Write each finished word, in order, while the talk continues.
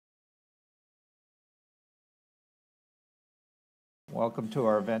Welcome to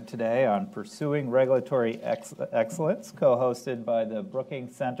our event today on Pursuing Regulatory Excellence, co-hosted by the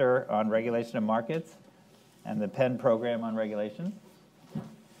Brookings Center on Regulation and Markets and the Penn Program on Regulation.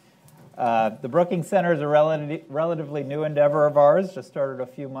 The Brookings Center is a relatively new endeavor of ours, just started a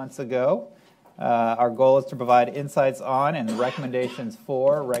few months ago. Our goal is to provide insights on and recommendations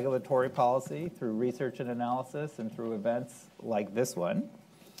for regulatory policy through research and analysis and through events like this one.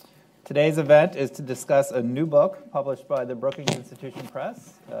 Today's event is to discuss a new book published by the Brookings Institution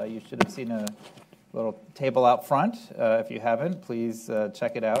Press. You should have seen a little table out front. If you haven't, please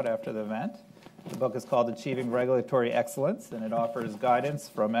check it out after the event. The book is called Achieving Regulatory Excellence, and it offers guidance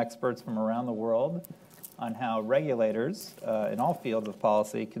from experts from around the world on how regulators in all fields of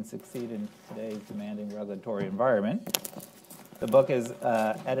policy can succeed in today's demanding regulatory environment. The book is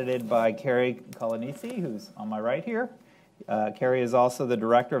edited by Carrie Colanisi, who's on my right here. Carrie is also the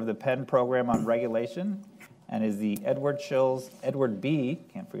director of the Penn Program on Regulation and is the Edward B.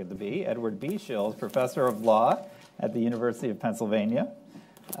 Shills Professor of Law at the University of Pennsylvania.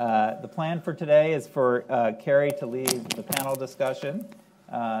 The plan for today is for Carrie to lead the panel discussion.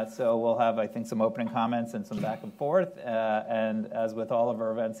 So we'll have, I think, some opening comments and some back and forth. And as with all of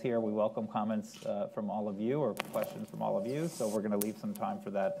our events here, we welcome comments from all of you or questions from all of you. So we're going to leave some time for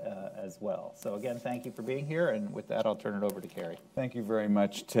that as well. So again, thank you for being here. And with that, I'll turn it over to Carrie. Thank you very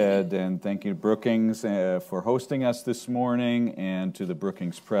much, Ted. And thank you to Brookings for hosting us this morning and to the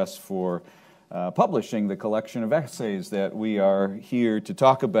Brookings Press for publishing the collection of essays that we are here to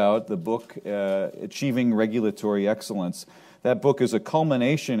talk about, the book Achieving Regulatory Excellence. That book is a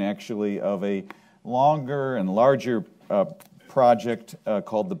culmination, actually, of a longer and larger project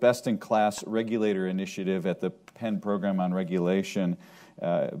called the Best-in-Class Regulator Initiative at the Penn Program on Regulation,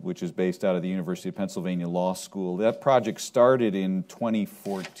 which is based out of the University of Pennsylvania Law School. That project started in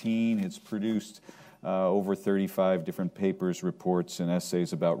 2014. It's produced over 35 different papers, reports, and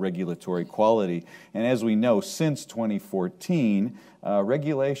essays about regulatory quality. And as we know, since 2014,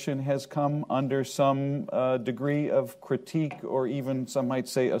 regulation has come under some degree of critique or even, some might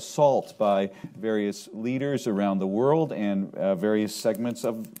say, assault by various leaders around the world and various segments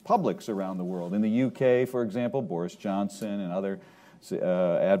of publics around the world. In the UK, for example, Boris Johnson and other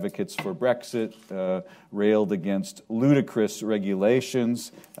advocates for Brexit railed against ludicrous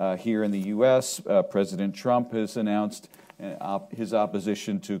regulations. Here in the U.S., President Trump has announced his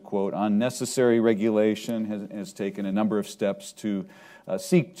opposition to, quote, unnecessary regulation, has taken a number of steps to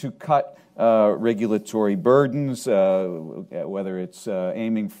seek to cut regulatory burdens, whether it's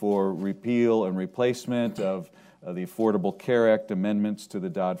aiming for repeal and replacement of the Affordable Care Act amendments to the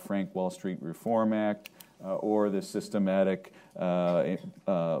Dodd-Frank Wall Street Reform Act, or the systematic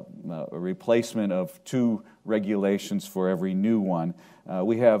replacement of 2 regulations for every new one.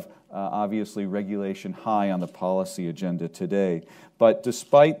 We have obviously regulation high on the policy agenda today. But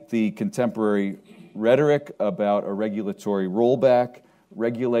despite the contemporary rhetoric about a regulatory rollback,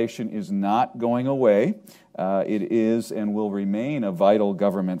 regulation is not going away. It is and will remain a vital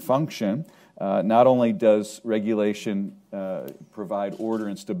government function. Not only does regulation provide order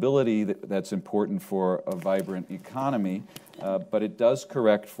and stability that's important for a vibrant economy, but it does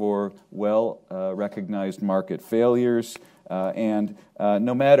correct for well-recognized market failures. And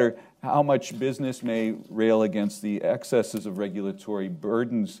no matter how much business may rail against the excesses of regulatory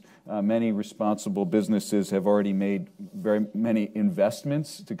burdens, many responsible businesses have already made very many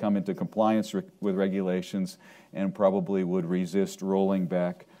investments to come into compliance with regulations and probably would resist rolling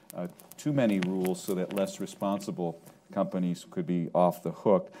back too many rules so that less responsible companies could be off the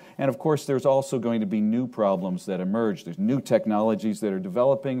hook. And of course, there's also going to be new problems that emerge. There's new technologies that are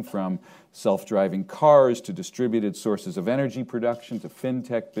developing, from self-driving cars to distributed sources of energy production to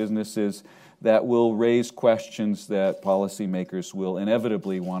fintech businesses, that will raise questions that policymakers will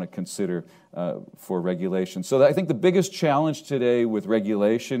inevitably want to consider for regulation. So I think the biggest challenge today with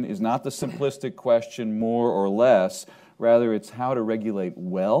regulation is not the simplistic question, more or less. Rather, it's how to regulate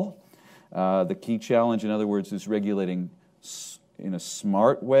well. The key challenge, in other words, is regulating in a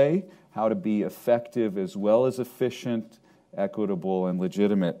smart way, how to be effective as well as efficient, equitable, and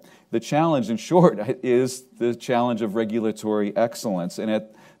legitimate. The challenge, in short, is the challenge of regulatory excellence. And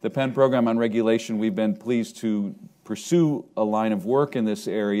at the Penn Program on Regulation, we've been pleased to pursue a line of work in this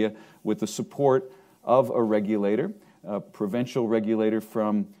area with the support of a regulator, a provincial regulator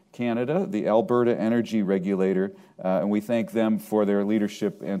from Canada, the Alberta Energy Regulator, and we thank them for their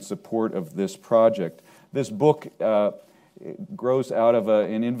leadership and support of this project. This book grows out of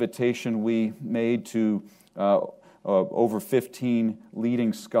an invitation we made to over 15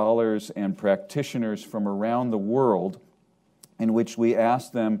 leading scholars and practitioners from around the world, in which we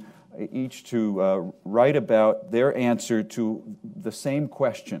asked them each to write about their answer to the same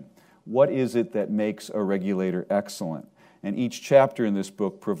question: what is it that makes a regulator excellent? And each chapter in this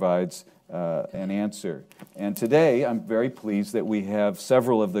book provides an answer. And today, I'm very pleased that we have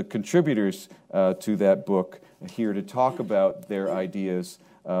several of the contributors to that book here to talk about their ideas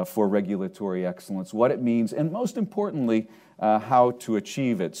for regulatory excellence, what it means, and most importantly, how to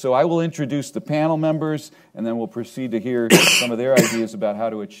achieve it. So I will introduce the panel members, and then we'll proceed to hear some of their ideas about how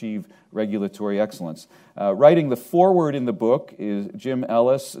to achieve regulatory excellence. Writing the foreword in the book is Jim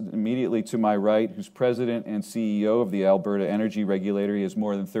Ellis, immediately to my right, who's president and CEO of the Alberta Energy Regulator. He has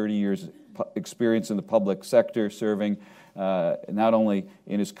more than 30 years experience in the public sector, serving not only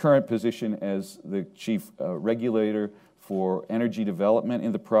in his current position as the chief regulator for energy development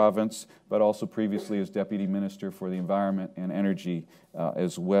in the province, but also previously as Deputy Minister for the Environment and Energy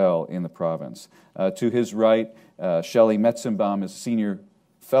as well in the province. To his right, Shelley Metzenbaum is Senior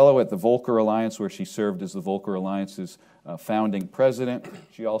Fellow at the Volcker Alliance, where she served as the Volcker Alliance's founding president.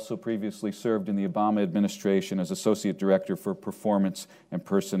 She also previously served in the Obama administration as Associate Director for Performance and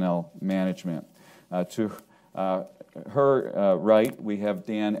Personnel Management. To her right, we have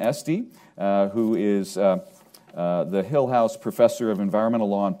Dan Esty, who is the Hillhouse Professor of Environmental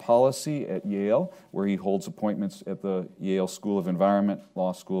Law and Policy at Yale, where he holds appointments at the Yale School of Environment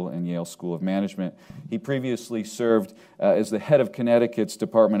Law School and Yale School of Management. He previously served as the head of Connecticut's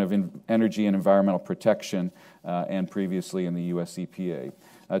Department of Energy and Environmental Protection and previously in the U.S. EPA.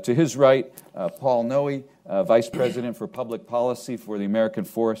 To his right, Paul Noe, Vice President for Public Policy for the American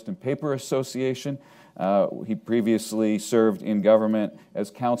Forest and Paper Association. He previously served in government as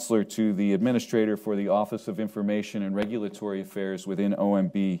counselor to the administrator for the Office of Information and Regulatory Affairs within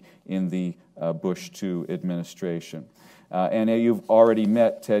OMB in the Bush II administration. And you've already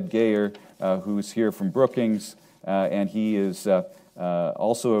met Ted Gayer, who's here from Brookings, and he is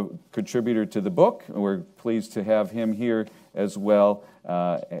also a contributor to the book. We're pleased to have him here as well,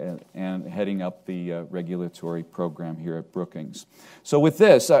 and heading up the regulatory program here at Brookings. So with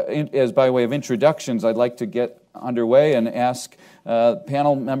this, as by way of introductions, I'd like to get underway and ask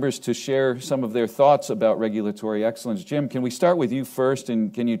panel members to share some of their thoughts about regulatory excellence. Jim, can we start with you first,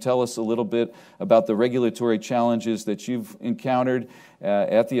 and can you tell us a little bit about the regulatory challenges that you've encountered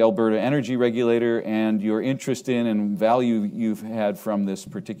at the Alberta Energy Regulator and your interest in and value you've had from this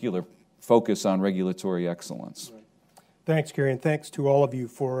particular focus on regulatory excellence? Thanks, Gary, and thanks to all of you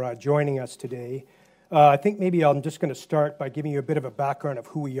for joining us today. I think maybe I'm just going to start by giving you a bit of a background of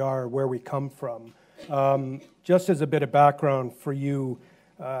who we are, where we come from. Just as a bit of background for you,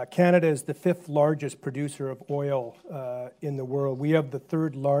 Canada is the 5th largest producer of oil in the world. We have the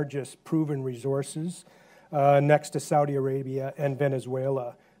 3rd largest proven resources next to Saudi Arabia and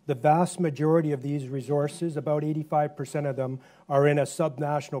Venezuela. The vast majority of these resources, about 85% of them, are in a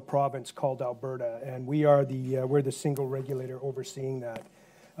subnational province called Alberta, and we're the single regulator overseeing that.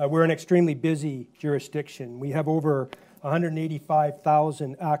 We're an extremely busy jurisdiction. We have over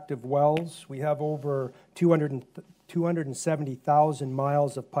 185,000 active wells. We have over 270,000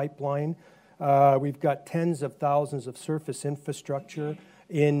 miles of pipeline. We've got tens of thousands of surface infrastructure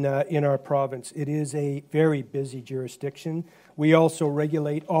in our province. It is a very busy jurisdiction. We also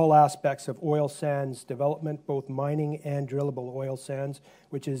regulate all aspects of oil sands development, both mining and drillable oil sands,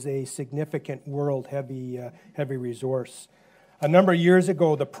 which is a significant world heavy resource. A number of years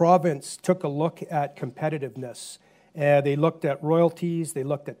ago, the province took a look at competitiveness. They looked at royalties, they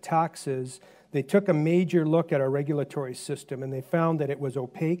looked at taxes, they took a major look at our regulatory system, and they found that it was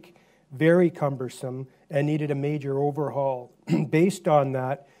opaque, very cumbersome, and needed a major overhaul. Based on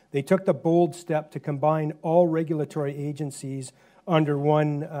that, they took the bold step to combine all regulatory agencies under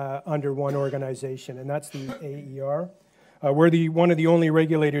one organization, and that's the AER. We're one of the only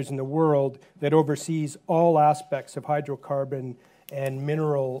regulators in the world that oversees all aspects of hydrocarbon and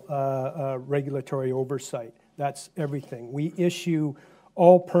mineral regulatory oversight. That's everything. We issue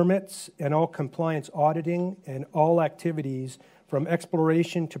all permits and all compliance auditing and all activities from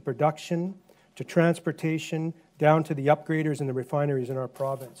exploration to production to transportation down to the upgraders and the refineries in our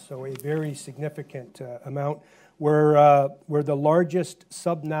province. So a very significant amount. We're the largest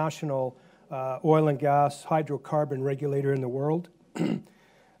subnational oil and gas hydrocarbon regulator in the world.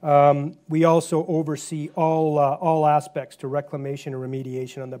 We also oversee all aspects to reclamation and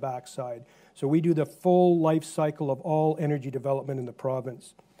remediation on the backside. So we do the full life cycle of all energy development in the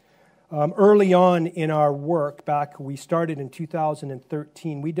province. Early on in our work, we started in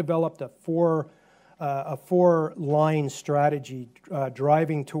 2013, we developed a four-line strategy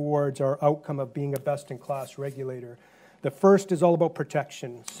driving towards our outcome of being a best-in-class regulator. The first is all about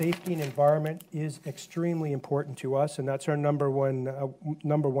protection. Safety and environment is extremely important to us, and that's our number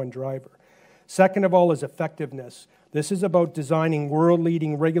one driver. Second of all is effectiveness. This is about designing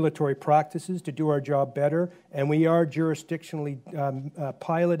world-leading regulatory practices to do our job better, and we are jurisdictionally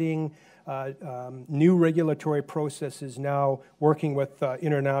piloting new regulatory processes now, working with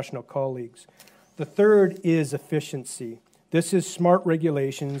international colleagues. The third is efficiency. This is smart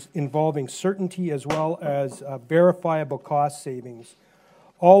regulations involving certainty as well as verifiable cost savings.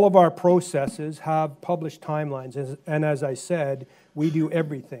 All of our processes have published timelines, and as I said, we do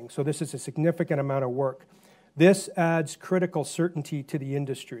everything. So this is a significant amount of work. This adds critical certainty to the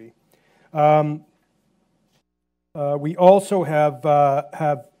industry. We also have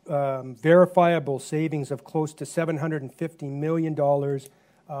verifiable savings of close to $750 million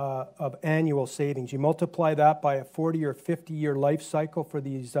of annual savings. You multiply that by a 40 or 50-year life cycle for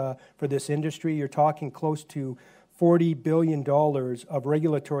this industry, you're talking close to $40 billion of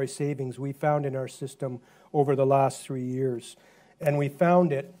regulatory savings we found in our system over the last 3 years. And we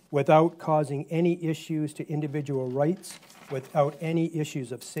found it without causing any issues to individual rights, without any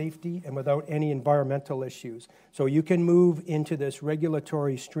issues of safety, and without any environmental issues. So you can move into this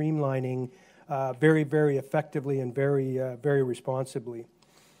regulatory streamlining very, very effectively and very responsibly.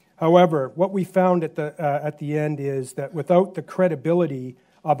 However, what we found at the end is that without the credibility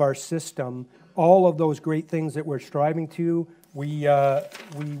of our system, all of those great things that we're striving to, we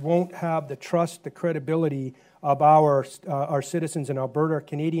won't have the trust, the credibility of our citizens in Alberta, our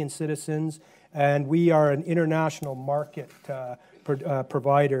Canadian citizens, and we are an international market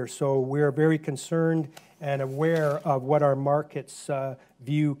provider. So we're very concerned and aware of what our markets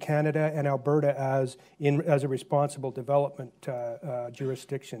view Canada and Alberta as a responsible development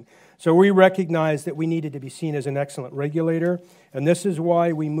jurisdiction. So we recognized that we needed to be seen as an excellent regulator, and this is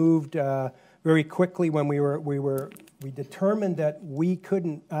why we moved very quickly when we determined that we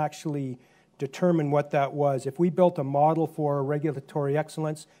couldn't actually determine what that was. If we built a model for regulatory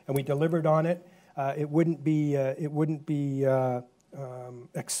excellence and we delivered on it, it wouldn't be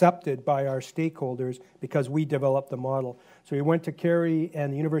accepted by our stakeholders because we developed the model. So we went to Kerry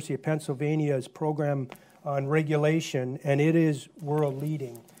and the University of Pennsylvania's program on regulation, and it is world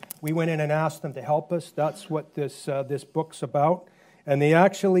leading. We went in and asked them to help us. That's what this book's about. And they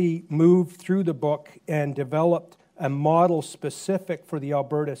actually moved through the book and developed a model specific for the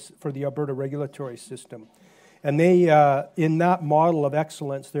Alberta regulatory system. And they, in that model of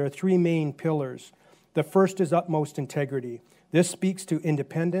excellence, there are three main pillars. The first is utmost integrity. This speaks to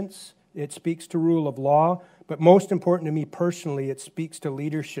independence, it speaks to rule of law, but most important to me personally, it speaks to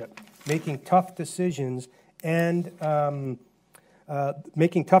leadership, making tough decisions and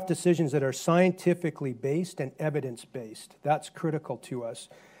making tough decisions that are scientifically based and evidence-based. That's critical to us.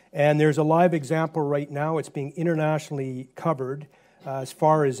 And there's a live example right now. It's being internationally covered as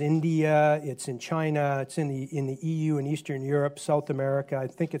far as India, it's in China, it's in the EU and Eastern Europe, South America. I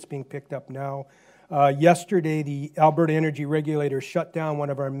think it's being picked up now. Yesterday, the Alberta Energy Regulator shut down one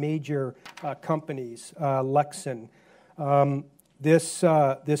of our major companies, Lexon.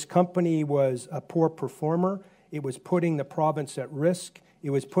 This company was a poor performer. It was putting the province at risk.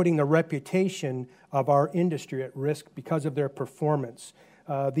 It was putting the reputation of our industry at risk because of their performance.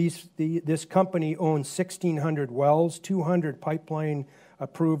 This company owns 1,600 wells, 200 pipeline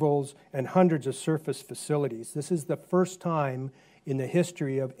approvals, and hundreds of surface facilities. This is the first time in the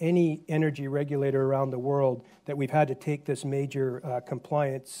history of any energy regulator around the world that we've had to take this major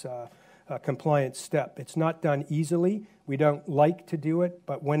compliance step. It's not done easily. We don't like to do it,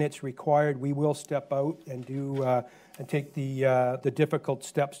 but when it's required, we will step out and take the difficult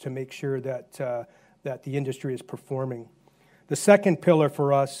steps to make sure that the industry is performing. The second pillar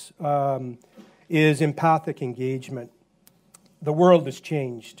for us is empathic engagement. The world has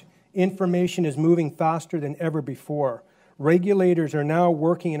changed. Information is moving faster than ever before. Regulators are now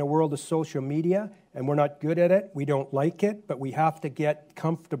working in a world of social media, and we're not good at it. We don't like it, but we have to get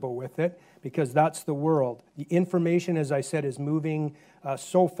comfortable with it because that's the world. The information, as I said, is moving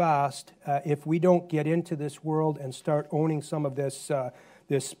so fast. If we don't get into this world and start owning some of this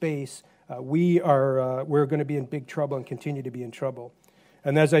space, we're going to be in big trouble and continue to be in trouble.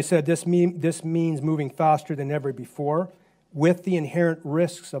 And as I said, this means moving faster than ever before with the inherent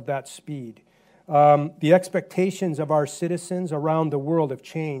risks of that speed. The expectations of our citizens around the world have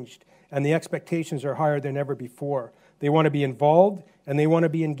changed, and the expectations are higher than ever before. They want to be involved, and they want to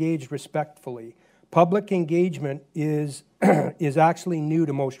be engaged respectfully. Public engagement is actually new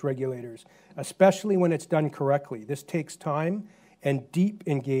to most regulators, especially when it's done correctly. This takes time and deep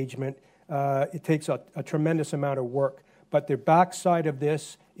engagement. It takes a tremendous amount of work. But the backside of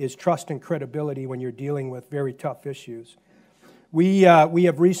this is trust and credibility when you're dealing with very tough issues. We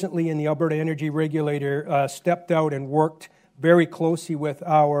have recently, in the Alberta Energy Regulator, stepped out and worked very closely with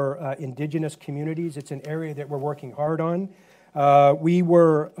our Indigenous communities. It's an area that we're working hard on. We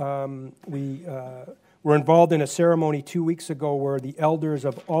were involved in a ceremony 2 weeks ago where the elders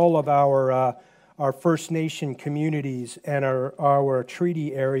of all of our First Nation communities and our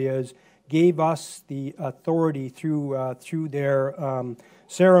treaty areas gave us the authority through their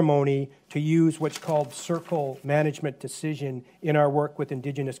ceremony to use what's called circle management decision in our work with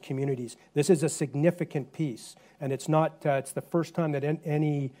Indigenous communities. This is a significant piece, and it's not. It's the first time that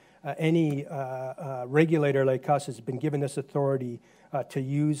any regulator like us has been given this authority to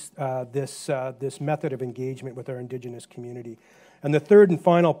use this method of engagement with our Indigenous community. And the third and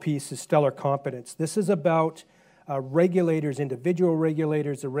final piece is stellar competence. This is about regulators, individual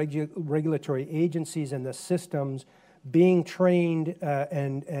regulators, the regulatory agencies, and the systems being trained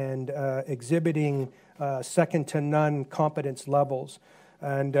and exhibiting second-to-none competence levels.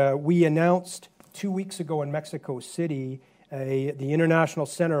 And we announced 2 weeks ago in Mexico City the International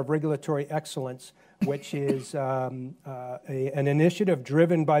Center of Regulatory Excellence, which is an initiative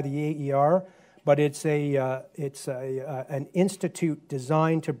driven by the AER, but it's an institute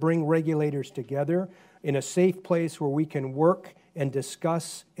designed to bring regulators together in a safe place where we can work and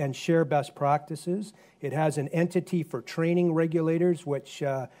discuss and share best practices. It has an entity for training regulators, which,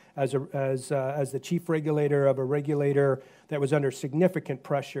 as the chief regulator of a regulator that was under significant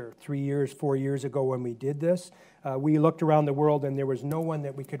pressure 3 years, 4 years ago when we did this, we looked around the world and there was no one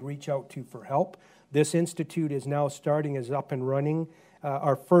that we could reach out to for help. This institute is now starting, is up and running.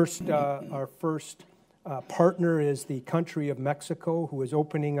 Our first partner is the country of Mexico, who is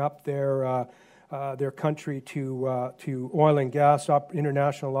opening up their country to oil and gas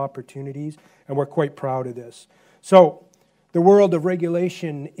international opportunities, and we're quite proud of this. So the world of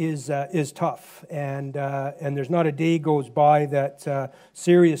regulation is tough, and there's not a day goes by that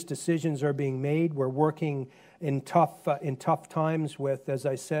serious decisions are being made. We're working in tough times with, as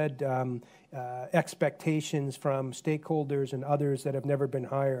I said, expectations from stakeholders and others that have never been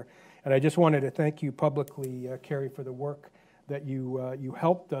higher. And I just wanted to thank you publicly, Kerry, for the work that you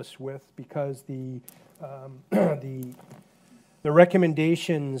helped us with, because the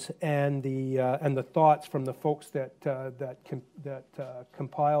recommendations and the thoughts from the folks that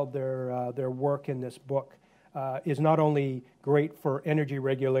compiled their work in this book is not only great for energy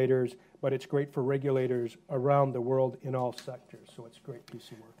regulators, but it's great for regulators around the world in all sectors. So it's a great piece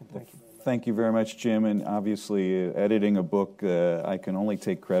of work, and thank you very much. Thank you very much, Jim. And obviously, editing a book, I can only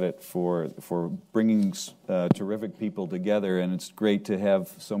take credit for bringing terrific people together, and it's great to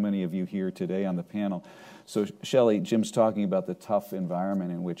have so many of you here today on the panel. So, Shelley, Jim's talking about the tough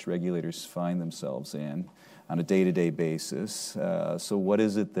environment in which regulators find themselves in on a day-to-day basis. So what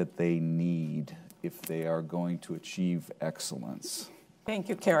is it that they need if they are going to achieve excellence? Thank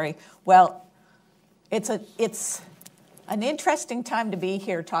you, Kerry. Well, it's an interesting time to be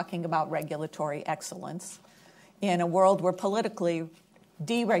here talking about regulatory excellence in a world where politically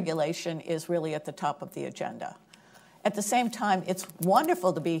deregulation is really at the top of the agenda. At the same time, it's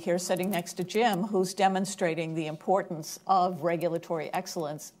wonderful to be here sitting next to Jim, who's demonstrating the importance of regulatory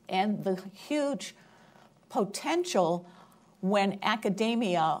excellence and the huge potential when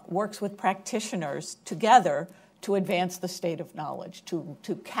academia works with practitioners together to advance the state of knowledge,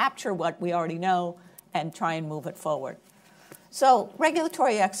 to capture what we already know and try and move it forward. So,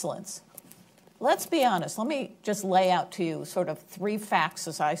 regulatory excellence. Let's be honest. Let me just lay out to you sort of three facts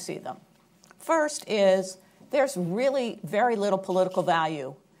as I see them. First is there's really very little political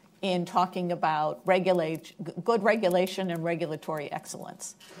value in talking about good regulation and regulatory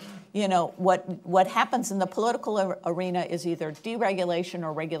excellence. You know, what happens in the political arena is either deregulation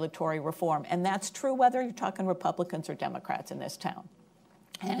or regulatory reform, and that's true whether you're talking Republicans or Democrats in this town.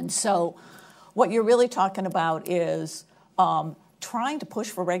 And so what you're really talking about is trying to push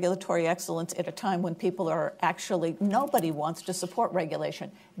for regulatory excellence at a time when people are actually, nobody wants to support regulation.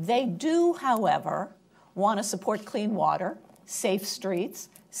 They do, however, want to support clean water, safe streets,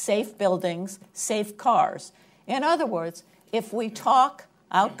 safe buildings, safe cars. In other words, if we talk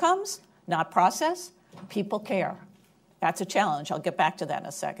outcomes, not process, people care. That's a challenge. I'll get back to that in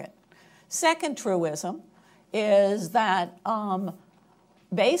a second. Second truism is that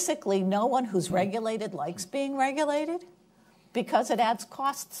basically no one who's regulated likes being regulated because it adds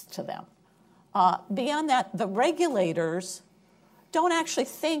costs to them. Beyond that, the regulators don't actually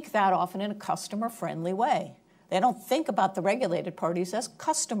think that often in a customer-friendly way. They don't think about the regulated parties as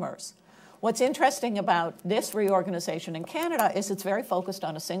customers. What's interesting about this reorganization in Canada is it's very focused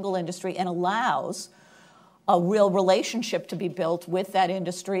on a single industry and allows a real relationship to be built with that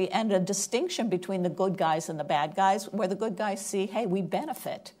industry, and a distinction between the good guys and the bad guys, where the good guys see, hey, we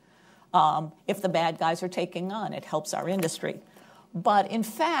benefit if the bad guys are taking on. It helps our industry. But in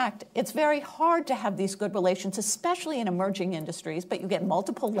fact, it's very hard to have these good relations, especially in emerging industries, but you get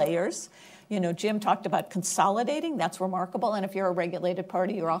multiple layers. You know, Jim talked about consolidating. That's remarkable. And if you're a regulated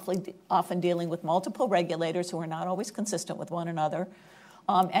party, you're often dealing with multiple regulators who are not always consistent with one another.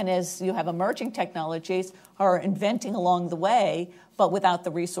 And as you have emerging technologies are inventing along the way, but without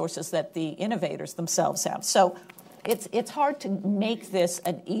the resources that the innovators themselves have. So it's hard to make this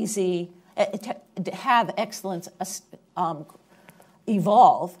an easy, to have excellence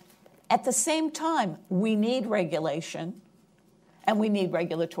evolve. At the same time, we need regulation. And we need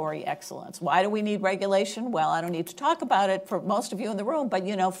regulatory excellence. Why do we need regulation? Well, I don't need to talk about it for most of you in the room, but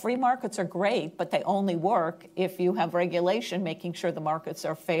you know, free markets are great, but they only work if you have regulation, making sure the markets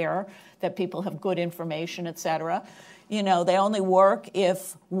are fair, that people have good information, et cetera. You know, they only work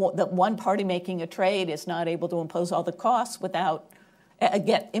if the one party making a trade is not able to impose all the costs without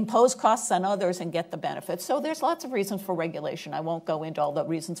impose costs on others and get the benefits. So there's lots of reasons for regulation. I won't go into all the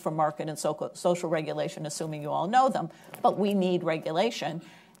reasons for market and social regulation, assuming you all know them, but we need regulation.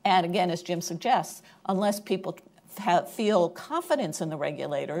 And again, as Jim suggests, unless people feel confidence in the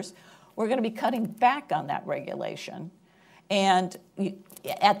regulators, we're going to be cutting back on that regulation. And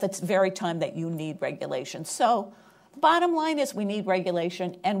at the very time that you need regulation. So bottom line is we need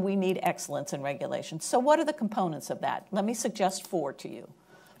regulation and we need excellence in regulation. So what are the components of that? Let me suggest 4 to you.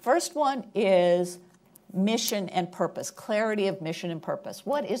 First one is mission and purpose, clarity of mission and purpose.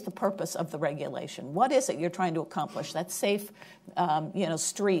 What is the purpose of the regulation? What is it you're trying to accomplish? That's safe,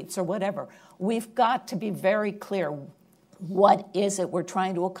 streets or whatever. We've got to be very clear. What is it we're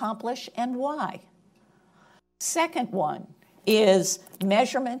trying to accomplish and why? Second one is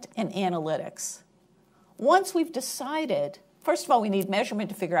measurement and analytics. Once we've decided, first of all, we need measurement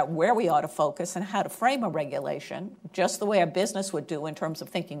to figure out where we ought to focus and how to frame a regulation, just the way a business would do in terms of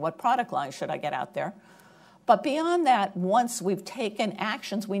thinking, what product line should I get out there? But beyond that, once we've taken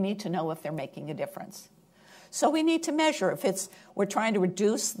actions, we need to know if they're making a difference. So we need to measure. If we're trying to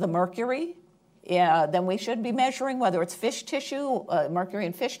reduce the mercury, then we should be measuring whether it's fish tissue, mercury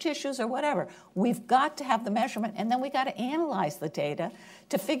in fish tissues or whatever. We've got to have the measurement, and then we got to analyze the data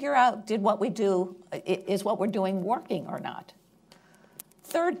to figure out, is what we're doing working or not?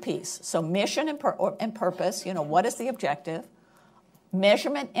 Third piece, so mission and purpose, what is the objective?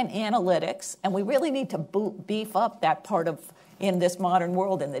 Measurement and analytics, and we really need to beef up that part of, in this modern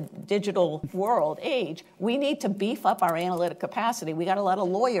world, in the digital world age, we need to beef up our analytic capacity. We got a lot of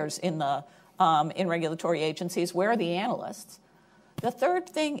lawyers in regulatory agencies. Where are the analysts? The third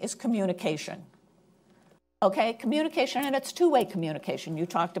thing is communication. Okay, communication, and it's two-way communication. You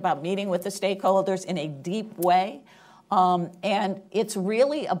talked about meeting with the stakeholders in a deep way, and it's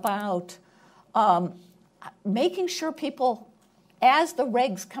really about making sure people, as the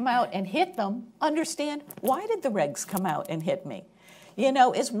regs come out and hit them, understand, why did the regs come out and hit me?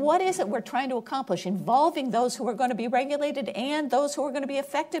 What is it we're trying to accomplish, involving those who are going to be regulated and those who are going to be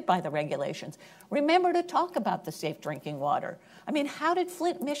affected by the regulations. Remember to talk about the safe drinking water. I mean, how did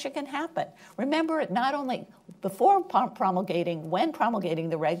Flint, Michigan happen? Remember it not only before promulgating, when promulgating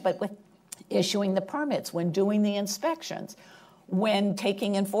the reg, but with issuing the permits, when doing the inspections, when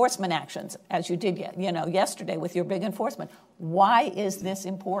taking enforcement actions, as you did yesterday with your big enforcement. Why is this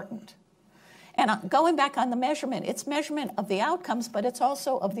important? And going back on the measurement, it's measurement of the outcomes, but it's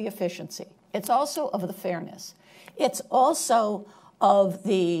also of the efficiency. It's also of the fairness. It's also of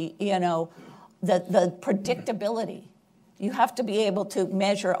the predictability. You have to be able to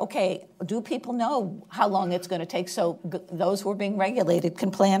measure, okay, do people know how long it's going to take so those who are being regulated can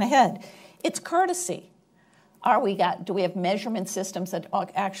plan ahead? It's courtesy. Do we have measurement systems that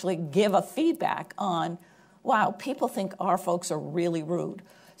actually give a feedback on, wow, people think our folks are really rude.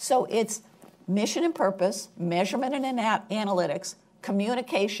 So it's mission and purpose, measurement and analytics,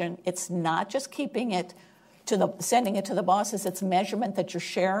 communication. It's not just keeping it sending it to the bosses. It's measurement that you're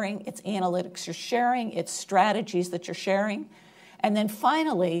sharing. It's analytics you're sharing. It's strategies that you're sharing. And then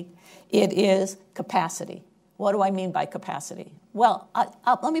finally, it is capacity. What do I mean by capacity? Well,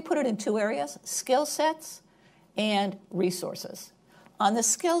 let me put it in 2 areas, skill sets and resources. On the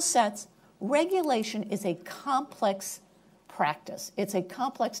skill sets, regulation is a complex practice. It's a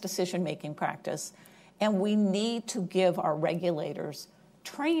complex decision-making practice, and we need to give our regulators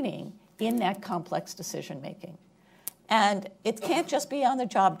training in that complex decision-making. And it can't just be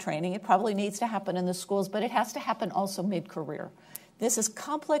on-the-job training. It probably needs to happen in the schools, but it has to happen also mid-career. This is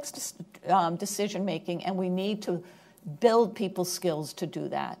complex decision-making, and we need to build people's skills to do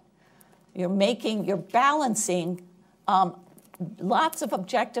that. You're balancing lots of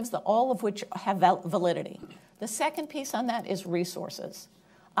objectives, all of which have validity. The second piece on that is resources.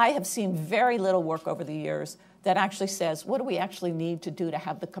 I have seen very little work over the years that actually says, what do we actually need to do to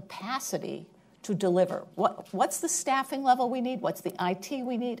have the capacity to deliver? What's the staffing level we need? What's the IT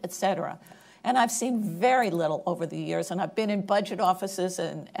we need, et cetera? And I've seen very little over the years, and I've been in budget offices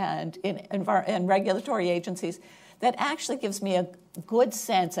and in regulatory agencies that actually gives me a good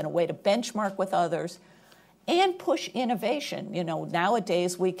sense and a way to benchmark with others and push innovation. You know,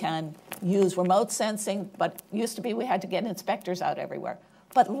 nowadays we can use remote sensing, but used to be we had to get inspectors out everywhere.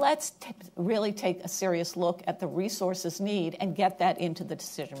 But let's really take a serious look at the resources need and get that into the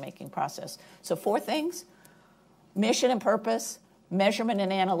decision-making process. So 4 things: mission and purpose, measurement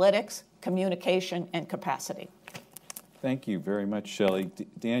and analytics, communication, and capacity. Thank you very much, Shelley.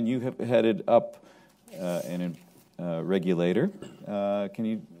 Dan, you have headed up a regulator. Can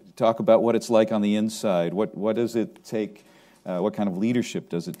you talk about what it's like on the inside? What does it take, what kind of leadership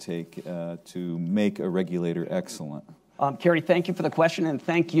does it take to make a regulator excellent? Carrie, thank you for the question, and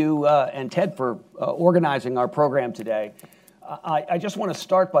thank you and Ted for organizing our program today. I just want to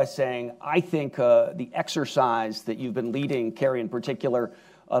start by saying I think the exercise that you've been leading, Carrie in particular,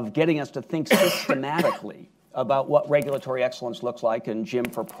 of getting us to think systematically about what regulatory excellence looks like, and Jim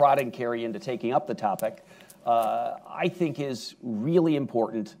for prodding Carrie into taking up the topic, I think is really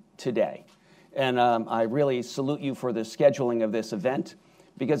important today. And I really salute you for the scheduling of this event,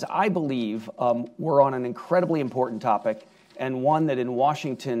 because I believe we're on an incredibly important topic, and one that in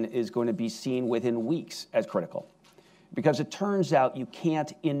Washington is going to be seen within weeks as critical. Because it turns out you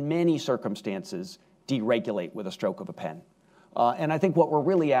can't, in many circumstances, deregulate with a stroke of a pen. And I think what we're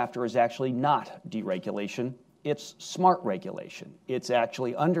really after is actually not deregulation, it's smart regulation. It's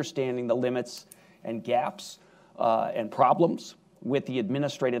actually understanding the limits and gaps and problems with the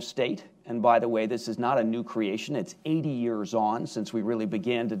administrative state. And by the way, this is not a new creation. It's 80 years on since we really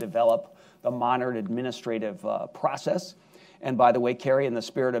began to develop the modern administrative process. And by the way, Carrie, in the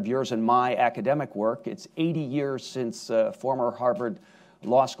spirit of yours and my academic work, it's 80 years since former Harvard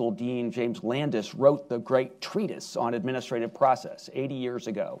Law School Dean James Landis wrote the great treatise on administrative process 80 years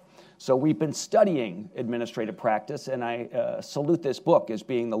ago. So we've been studying administrative practice, and I salute this book as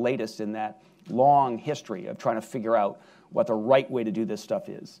being the latest in that long history of trying to figure out what the right way to do this stuff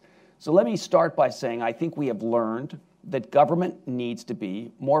is. So let me start by saying I think we have learned that government needs to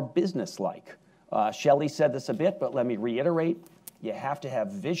be more business-like. Shelley said this a bit, but let me reiterate. You have to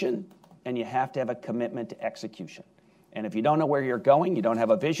have vision, and you have to have a commitment to execution. And if you don't know where you're going, you don't have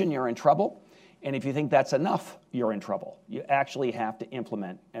a vision, you're in trouble. And if you think that's enough, you're in trouble. You actually have to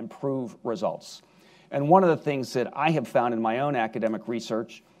implement and prove results. And one of the things that I have found in my own academic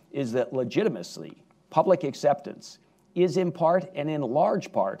research is that legitimacy, public acceptance, is in part and in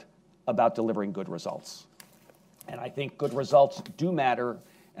large part about delivering good results. And I think good results do matter,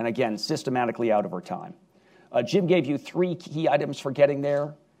 and again, systematically out over time. Jim gave you 3 key items for getting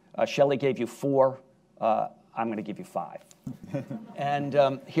there. Shelley gave you 4. I'm going to give you 5.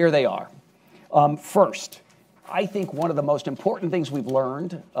 And here they are. First, I think one of the most important things we've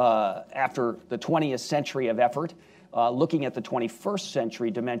learned after the 20th century of effort, looking at the 21st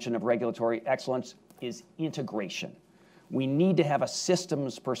century dimension of regulatory excellence, is integration. We need to have a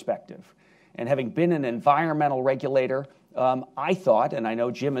systems perspective. And having been an environmental regulator, I thought, and I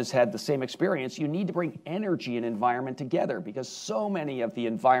know Jim has had the same experience, you need to bring energy and environment together, because so many of the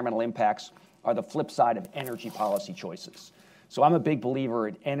environmental impacts are the flip side of energy policy choices. So I'm a big believer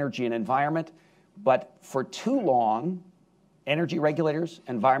in energy and environment, but for too long, energy regulators,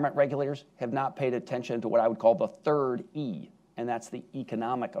 environment regulators have not paid attention to what I would call the 3rd E, and that's the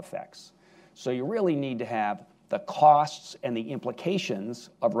economic effects. So you really need to have the costs and the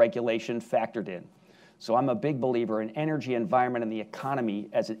implications of regulation factored in. So I'm a big believer in energy, environment, and the economy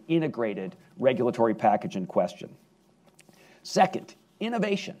as an integrated regulatory package in question. Second,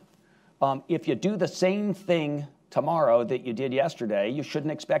 innovation. If you do the same thing tomorrow that you did yesterday, you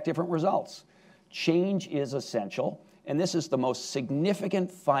shouldn't expect different results. Change is essential, and this is the most significant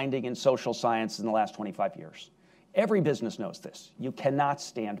finding in social science in the last 25 years. Every business knows this. You cannot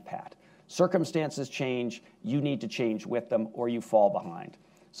stand pat. Circumstances change, you need to change with them, or you fall behind.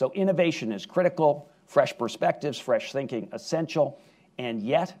 So innovation is critical, fresh perspectives, fresh thinking essential, and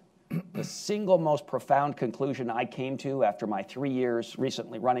yet the single most profound conclusion I came to after my 3 years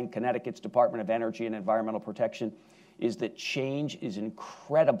recently running Connecticut's Department of Energy and Environmental Protection is that change is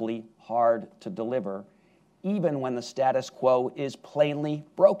incredibly hard to deliver, even when the status quo is plainly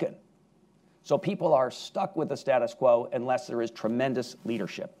broken. So people are stuck with the status quo unless there is tremendous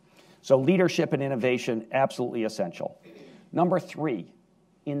leadership. So leadership and innovation, absolutely essential. Number 3,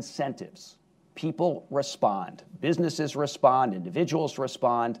 incentives. People respond, businesses respond, individuals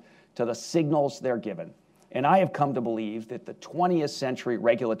respond to the signals they're given. And I have come to believe that the 20th century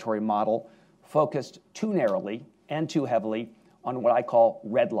regulatory model focused too narrowly and too heavily on what I call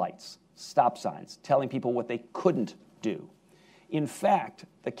red lights, stop signs, telling people what they couldn't do. In fact,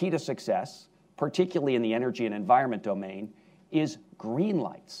 the key to success, particularly in the energy and environment domain, is green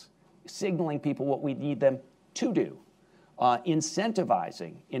lights, signaling people what we need them to do,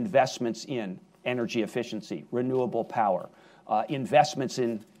 incentivizing investments in energy efficiency, renewable power, investments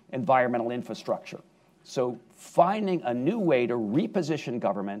in environmental infrastructure. So finding a new way to reposition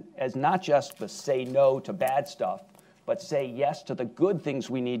government as not just the say no to bad stuff, but say yes to the good things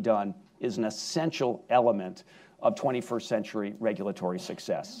we need done is an essential element of 21st century regulatory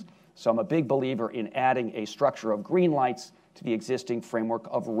success. So I'm a big believer in adding a structure of green lights to the existing framework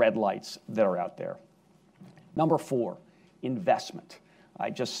of red lights that are out there. Number 4, investment. I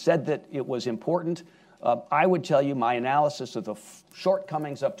just said that it was important. I would tell you my analysis of the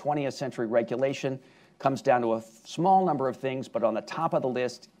shortcomings of 20th century regulation comes down to a small number of things, but on the top of the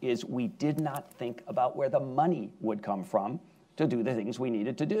list is we did not think about where the money would come from to do the things we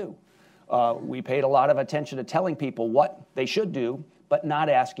needed to do. We paid a lot of attention to telling people what they should do, but not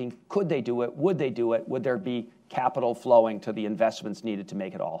asking, could they do it, would there be capital flowing to the investments needed to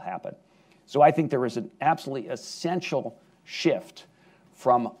make it all happen. So I think there is an absolutely essential shift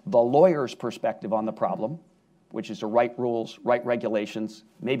from the lawyer's perspective on the problem, which is to write rules, write regulations,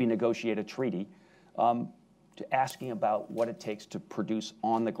 maybe negotiate a treaty, to asking about what it takes to produce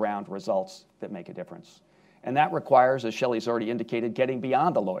on-the-ground results that make a difference. And that requires, as Shelley's already indicated, getting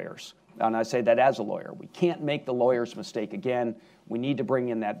beyond the lawyers. And I say that as a lawyer. We can't make the lawyer's mistake again. We need to bring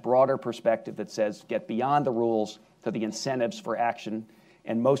in that broader perspective that says get beyond the rules to the incentives for action,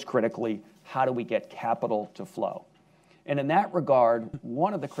 and most critically, how do we get capital to flow? And in that regard,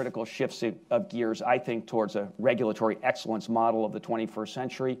 one of the critical shifts of gears, I think, towards a regulatory excellence model of the 21st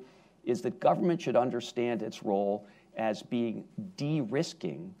century is that government should understand its role as being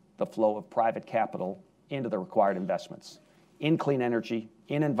de-risking the flow of private capital into the required investments in clean energy,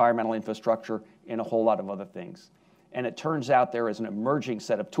 in environmental infrastructure, in a whole lot of other things. And it turns out there is an emerging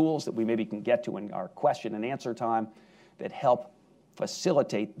set of tools that we maybe can get to in our question and answer time that help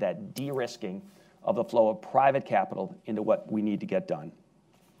facilitate that de-risking of the flow of private capital into what we need to get done.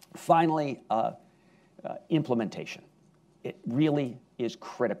 Finally, implementation. It really is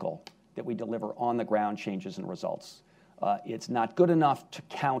critical that we deliver on-the-ground changes and results. It's not good enough to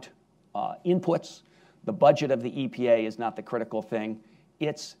count inputs. The budget of the EPA is not the critical thing.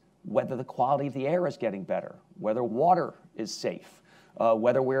 It's whether the quality of the air is getting better, whether water is safe,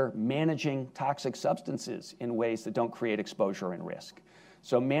 whether we're managing toxic substances in ways that don't create exposure and risk.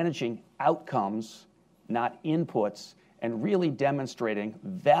 So managing outcomes, not inputs, and really demonstrating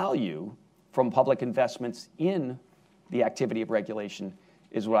value from public investments in the activity of regulation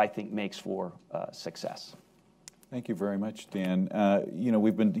is what I think makes for success. Thank you very much, Dan.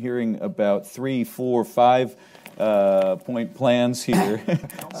 We've been hearing about 3, 4, 5 point plans here.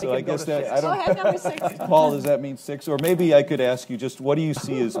 So I guess that I don't. Go ahead, number 6. Paul, does that mean 6? Or maybe I could ask you just what do you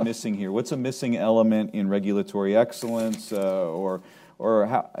see as missing here? What's a missing element in regulatory excellence, or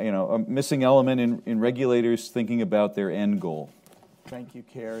how, a missing element in regulators thinking about their end goal? Thank you,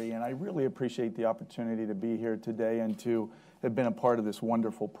 Carrie, and I really appreciate the opportunity to be here today and to have been a part of this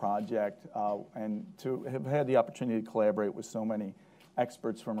wonderful project and to have had the opportunity to collaborate with so many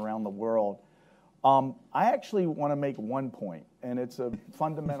experts from around the world. I actually want to make one point, and it's a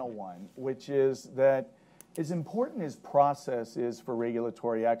fundamental one, which is that as important as process is for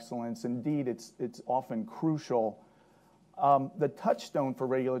regulatory excellence, indeed it's often crucial, the touchstone for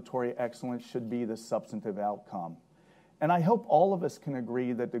regulatory excellence should be the substantive outcome. And I hope all of us can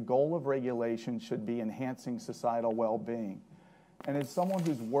agree that the goal of regulation should be enhancing societal well-being. And as someone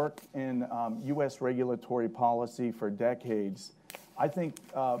who's worked in U.S. regulatory policy for decades, I think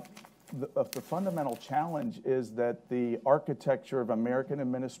the fundamental challenge is that the architecture of American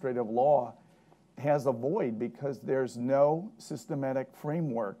administrative law has a void because there's no systematic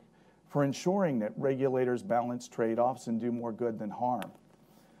framework for ensuring that regulators balance trade-offs and do more good than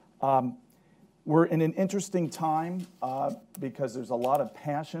harm. We're in an interesting time because there's a lot of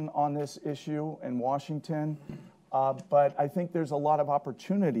passion on this issue in Washington, but I think there's a lot of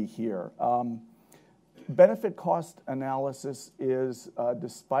opportunity here. Benefit cost analysis is,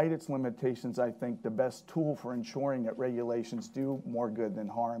 despite its limitations, I think the best tool for ensuring that regulations do more good than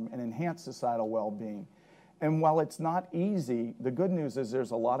harm and enhance societal well-being. And while it's not easy, the good news is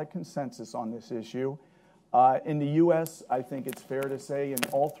there's a lot of consensus on this issue. In the U.S., I think it's fair to say in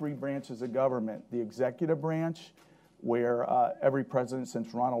all 3 branches of government, the executive branch, where every president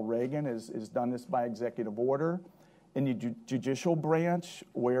since Ronald Reagan has done this by executive order. In the judicial branch,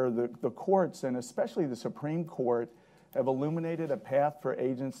 where the courts, and especially the Supreme Court, have illuminated a path for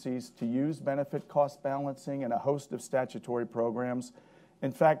agencies to use benefit cost balancing and a host of statutory programs.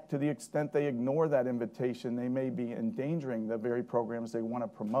 In fact, to the extent they ignore that invitation, they may be endangering the very programs they want to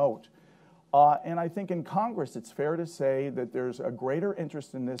promote. And I think in Congress, it's fair to say that there's a greater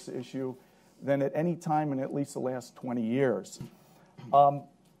interest in this issue than at any time in at least the last 20 years.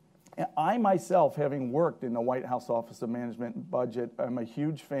 I myself, having worked in the White House Office of Management and Budget, I'm a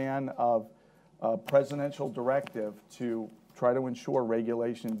huge fan of a presidential directive to try to ensure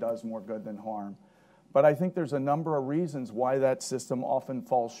regulation does more good than harm. But I think there's a number of reasons why that system often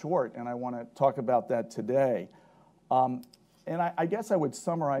falls short, and I want to talk about that today. And I guess I would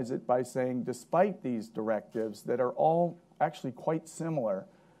summarize it by saying, despite these directives that are all actually quite similar,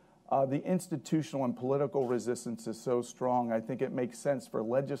 the institutional and political resistance is so strong, I think it makes sense for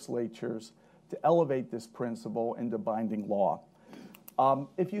legislatures to elevate this principle into binding law.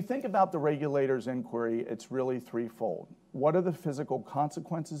 If you think about the regulator's inquiry, it's really threefold. What are the physical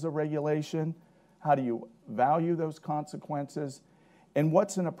consequences of regulation? How do you value those consequences? And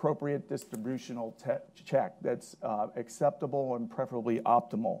what's an appropriate distributional check that's acceptable and preferably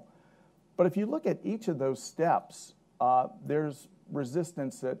optimal? But if you look at each of those steps, there's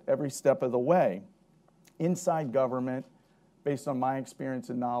resistance at every step of the way. Inside government, based on my experience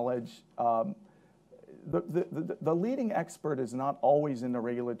and knowledge, the leading expert is not always in the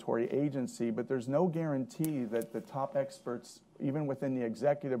regulatory agency, but there's no guarantee that the top experts, even within the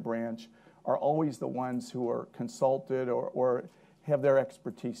executive branch, are always the ones who are consulted or have their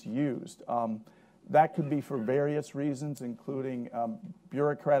expertise used. That could be for various reasons, including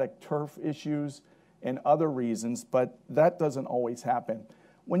bureaucratic turf issues and other reasons, but that doesn't always happen.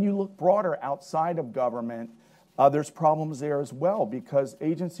 When you look broader outside of government, there's problems there as well, because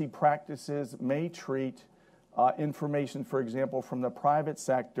agency practices may treat information, for example, from the private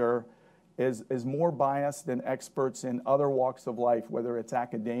sector as more biased than experts in other walks of life, whether it's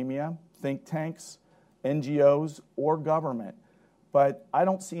academia, think tanks, NGOs, or government. But I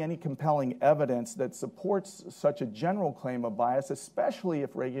don't see any compelling evidence that supports such a general claim of bias, especially if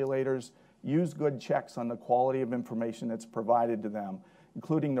regulators use good checks on the quality of information that's provided to them,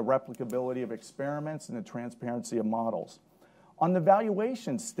 including the replicability of experiments and the transparency of models. On the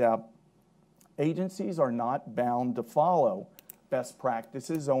valuation step, agencies are not bound to follow best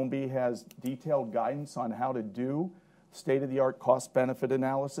practices. OMB has detailed guidance on how to do state-of-the-art cost-benefit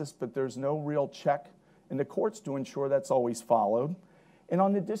analysis, but there's no real check in the courts to ensure that's always followed. And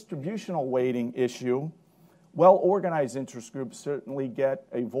on the distributional weighting issue, well-organized interest groups certainly get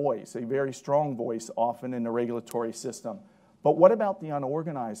a voice, a very strong voice often in the regulatory system. But what about the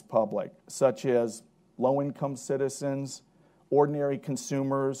unorganized public, such as low-income citizens, ordinary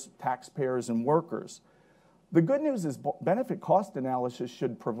consumers, taxpayers, and workers? The good news is benefit cost analysis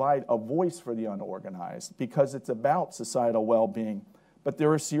should provide a voice for the unorganized because it's about societal well-being. But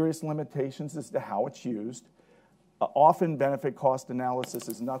there are serious limitations as to how it's used. Often benefit cost analysis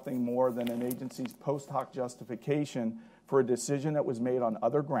is nothing more than an agency's post hoc justification for a decision that was made on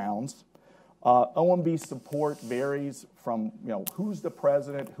other grounds. OMB support varies from who's the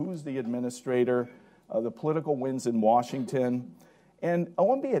president, who's the administrator, the political winds in Washington. And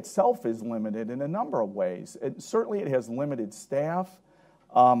OMB itself is limited in a number of ways. Certainly it has limited staff,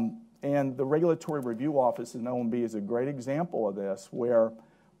 and the Regulatory Review Office in OMB is a great example of this, where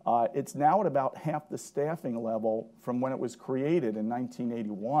it's now at about half the staffing level from when it was created in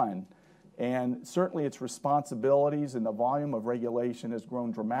 1981. And certainly its responsibilities and the volume of regulation has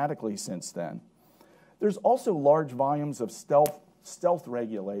grown dramatically since then. There's also large volumes of stealth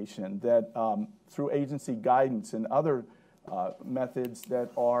regulation that through agency guidance and other methods that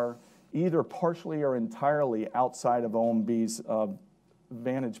are either partially or entirely outside of OMB's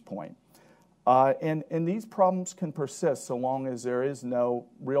vantage point. And these problems can persist so long as there is no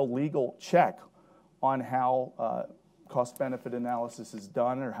real legal check on how cost-benefit analysis is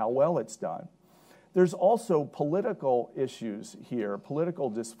done or how well it's done. There's also political issues here, political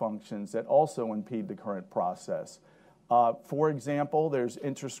dysfunctions that also impede the current process. For example, there's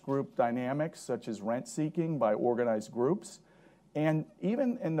interest group dynamics such as rent seeking by organized groups. And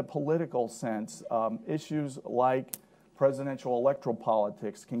even in the political sense, issues like presidential electoral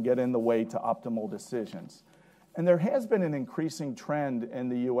politics can get in the way to optimal decisions. And there has been an increasing trend in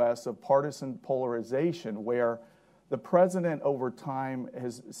the U.S. of partisan polarization where the president over time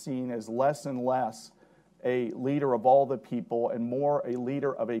is seen as less and less a leader of all the people and more a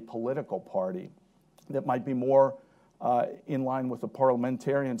leader of a political party that might be more in line with the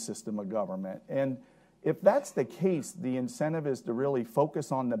parliamentarian system of government. And If that's the case, the incentive is to really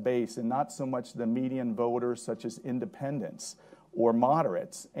focus on the base and not so much the median voters such as independents or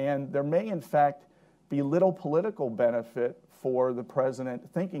moderates. And there may, in fact, be little political benefit for the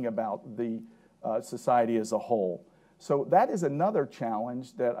president thinking about the society as a whole. So that is another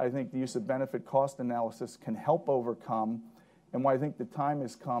challenge that I think the use of benefit cost analysis can help overcome, and why I think the time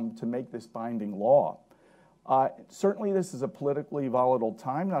has come to make this binding law. Certainly this is a politically volatile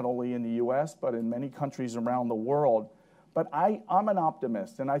time, not only in the US, but in many countries around the world. But I'm an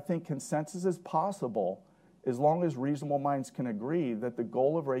optimist, and I think consensus is possible as long as reasonable minds can agree that the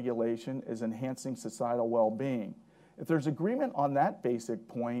goal of regulation is enhancing societal well-being. If there's agreement on that basic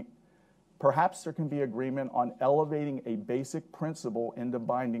point, perhaps there can be agreement on elevating a basic principle into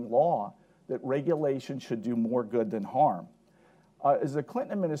binding law that regulation should do more good than harm. As the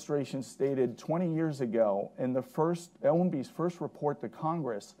Clinton administration stated 20 years ago in the OMB's first report to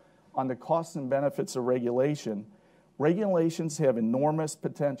Congress on the costs and benefits of regulation, regulations have enormous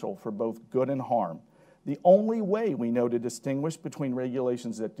potential for both good and harm. The only way we know to distinguish between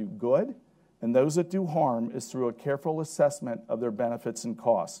regulations that do good and those that do harm is through a careful assessment of their benefits and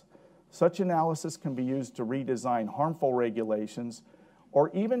costs. Such analysis can be used to redesign harmful regulations or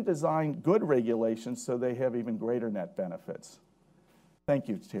even design good regulations so they have even greater net benefits. Thank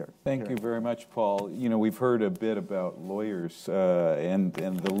you, Chair. Thank you very much, Paul. You know, we've heard a bit about lawyers and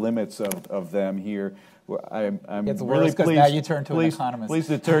the limits of them here. I'm It's really worse because now you turn to an economist. Pleased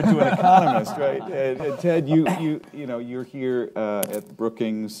to turn to an economist, right? And Ted, you're here at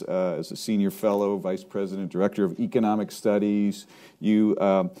Brookings as a senior fellow, vice president, director of economic studies. You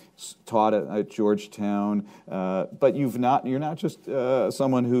taught at Georgetown, but you're not just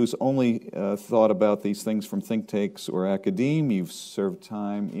someone who's only thought about these things from think tanks or academia. You've served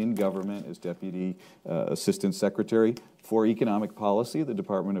time in government as deputy assistant secretary for economic policy at the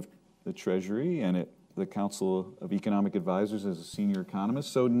Department of the Treasury and at the Council of Economic Advisors as a senior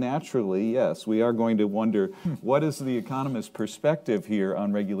economist. So naturally, yes, we are going to wonder, what is the economist's perspective here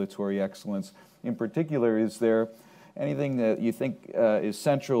on regulatory excellence? In particular, is there anything that you think is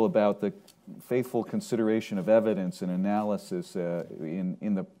central about the faithful consideration of evidence and analysis in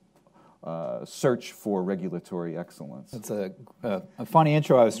the search for regulatory excellence? It's a funny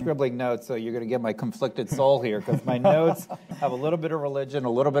intro. I was scribbling notes, so you're going to get my conflicted soul here, because my notes have a little bit of religion,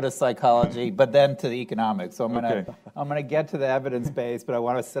 a little bit of psychology, but then to the economics. So I'm going to get to the evidence base, but I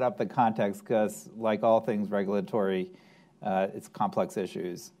want to set up the context because, like all things regulatory, it's complex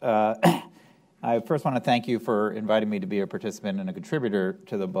issues. I first want to thank you for inviting me to be a participant and a contributor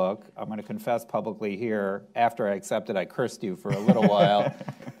to the book. I'm going to confess publicly here, after I accepted, I cursed you for a little while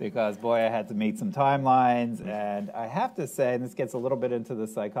because, boy, I had to meet some timelines. And I have to say, and this gets a little bit into the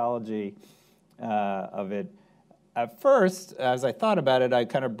psychology of it, at first, as I thought about it, I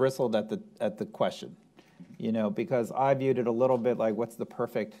kind of bristled at the question, because I viewed it a little bit like, what's the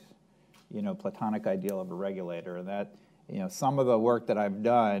perfect, platonic ideal of a regulator? And that, some of the work that I've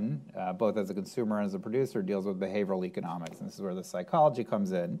done, both as a consumer and as a producer, deals with behavioral economics. And this is where the psychology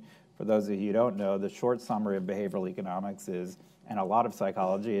comes in. For those of you who don't know, the short summary of behavioral economics is, and a lot of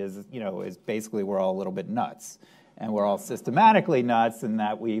psychology is, is basically we're all a little bit nuts. And we're all systematically nuts in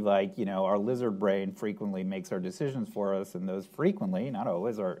that we, our lizard brain frequently makes our decisions for us, and those frequently, not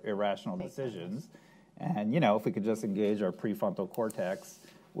always, are irrational decisions. And, if we could just engage our prefrontal cortex,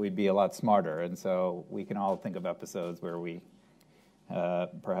 we'd be a lot smarter. And so we can all think of episodes where we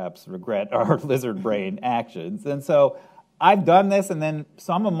perhaps regret our lizard brain actions. And so I've done this, and then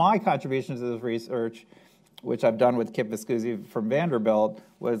some of my contributions to this research, which I've done with Kip Viscusi from Vanderbilt,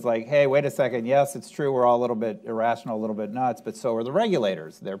 was like, hey, wait a second, yes, it's true, we're all a little bit irrational, a little bit nuts, but so are the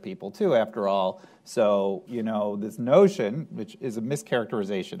regulators. They're people too, after all. So, this notion, which is a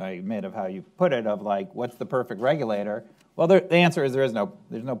mischaracterization, I admit, of how you put it, of what's the perfect regulator? Well, the answer is there's no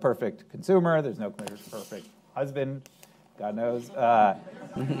perfect consumer, there's no perfect husband, God knows.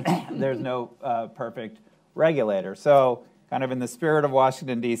 There's no perfect regulator. So kind of in the spirit of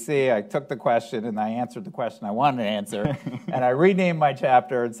Washington, D.C., I took the question and I answered the question I wanted to answer, and I renamed my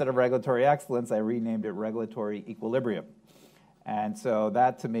chapter, instead of regulatory excellence, I renamed it regulatory equilibrium. And so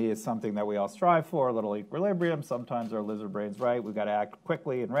that, to me, is something that we all strive for, a little equilibrium. Sometimes our lizard brain's right. We've got to act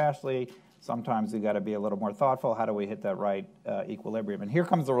quickly and rashly. Sometimes we've got to be a little more thoughtful. How do we hit that right equilibrium? And here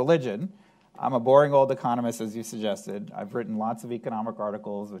comes the religion. I'm a boring old economist, as you suggested. I've written lots of economic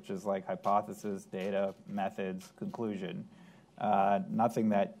articles, which is like hypothesis, data, methods, conclusion. Nothing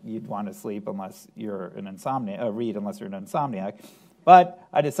that you'd want to sleep unless you're an read unless you're an insomniac. But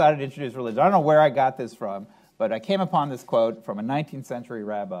I decided to introduce religion. I don't know where I got this from, but I came upon this quote from a 19th century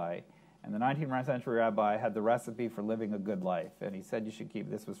rabbi, And the 19th century rabbi had the recipe for living a good life. And he said you should keep,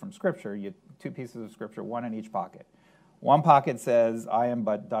 this was from Scripture, you two pieces of Scripture, one in each pocket. One pocket says, I am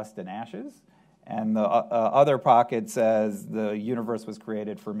but dust and ashes. And the other pocket says, the universe was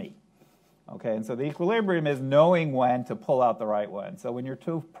created for me. Okay, and so the equilibrium is knowing when to pull out the right one. So when you're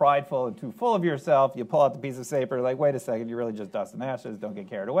too prideful and too full of yourself, you pull out the piece of paper, like, wait a second, you're really just dust and ashes, don't get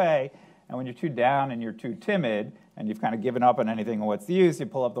carried away. And when you're too down and you're too timid, and you've kind of given up on anything, and what's the use, you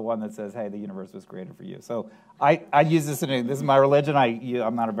pull up the one that says, hey, the universe was created for you. So I use this this is my religion.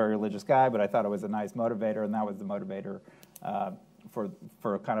 I'm not a very religious guy, but I thought it was a nice motivator, and that was the motivator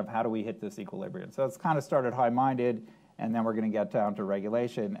for kind of how do we hit this equilibrium. So it's kind of started high-minded, and then we're going to get down to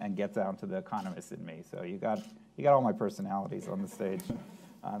regulation and get down to the economist in me. So you got all my personalities on the stage.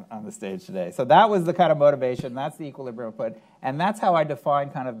 On the stage today. So that was the kind of motivation, that's the equilibrium put, and that's how I define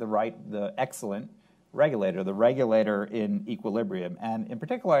kind of the excellent regulator, the regulator in equilibrium. And in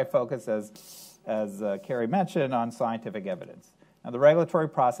particular, I focus, as Carrie mentioned, on scientific evidence. Now, the regulatory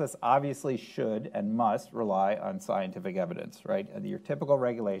process obviously should and must rely on scientific evidence, right? Your typical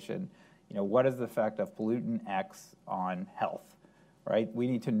regulation, what is the effect of pollutant X on health? Right? We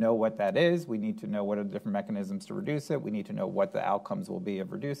need to know what that is. We need to know what are the different mechanisms to reduce it. We need to know what the outcomes will be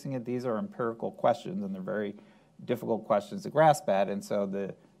of reducing it. These are empirical questions, and they're very difficult questions to grasp at. And so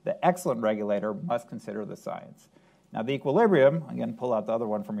the excellent regulator must consider the science. Now, the equilibrium, again, pull out the other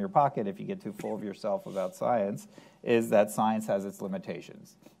one from your pocket if you get too full of yourself about science, is that science has its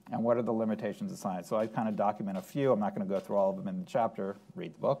limitations. And what are the limitations of science? So I kind of document a few. I'm not going to go through all of them in the chapter.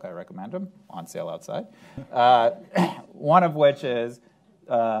 Read the book. I recommend them. On sale outside. One of which is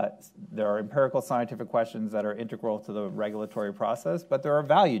there are empirical scientific questions that are integral to the regulatory process, but there are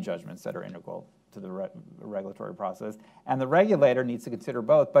value judgments that are integral to the regulatory process. And the regulator needs to consider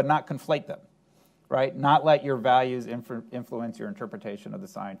both, but not conflate them, right? Not let your values influence your interpretation of the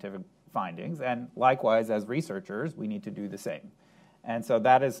scientific findings. And likewise, as researchers, we need to do the same. And so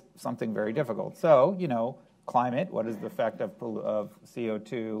that is something very difficult. So, climate, what is the effect of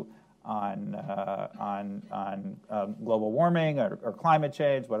CO2 on global warming or climate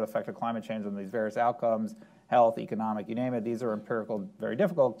change? What effect of climate change on these various outcomes, health, economic, you name it? These are empirical, very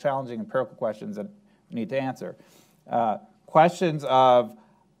difficult, challenging empirical questions that we need to answer. Questions of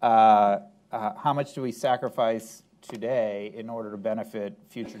how much do we sacrifice today in order to benefit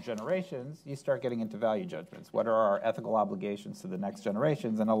future generations, you start getting into value judgments. What are our ethical obligations to the next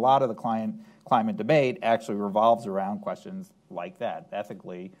generations? And a lot of the climate debate actually revolves around questions like that.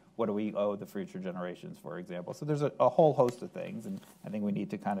 Ethically, what do we owe the future generations, for example? So there's a whole host of things, and I think we need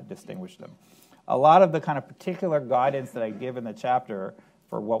to kind of distinguish them. A lot of the kind of particular guidance that I give in the chapter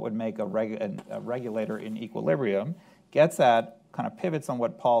for what would make a regulator in equilibrium gets at kind of pivots on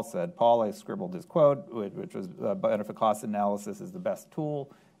what Paul said. Paul, I scribbled his quote, which was benefit cost analysis is the best tool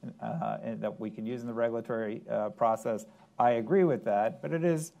that we can use in the regulatory process. I agree with that, but it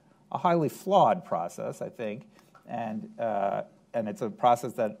is a highly flawed process, I think, and it's a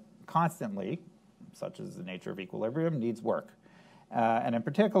process that constantly, such as the nature of equilibrium, needs work. And in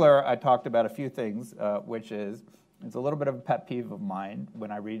particular, I talked about a few things, which is, it's a little bit of a pet peeve of mine when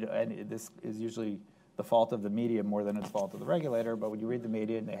I read, and this is usually the fault of the media more than it's fault of the regulator, but when you read the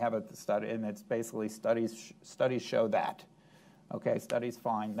media and they have a study, and it's basically studies show that. Okay, studies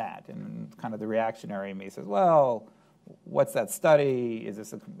find that. And kind of the reactionary in me says, well, what's that study? Is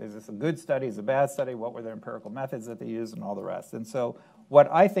this a good study? Is it a bad study? What were their empirical methods that they used and all the rest? And so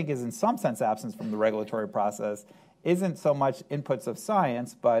what I think is in some sense absence from the regulatory process isn't so much inputs of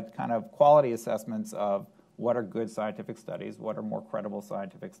science, but kind of quality assessments of what are good scientific studies, what are more credible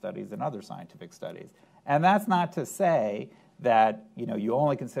scientific studies than other scientific studies. And that's not to say that you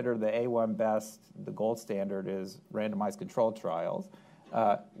only consider the A1 best, the gold standard is randomized controlled trials.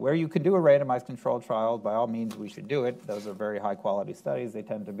 Where you can do a randomized controlled trial, by all means we should do it. Those are very high quality studies. They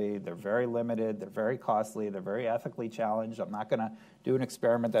tend to be, they're very limited, they're very costly, they're very ethically challenged. I'm not going to do an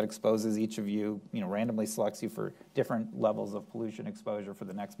experiment that exposes each of you, randomly selects you for different levels of pollution exposure for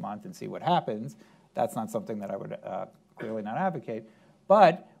the next month and see what happens. That's not something that I would clearly not advocate.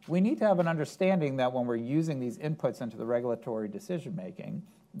 But we need to have an understanding that when we're using these inputs into the regulatory decision making,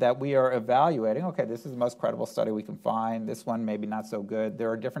 that we are evaluating, okay, this is the most credible study we can find, this one maybe not so good. There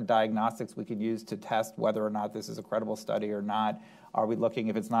are different diagnostics we could use to test whether or not this is a credible study or not. Are we looking,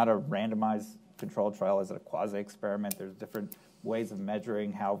 if it's not a randomized controlled trial, is it a quasi-experiment? There's different ways of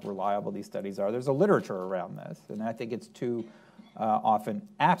measuring how reliable these studies are. There's a literature around this, and I think it's too often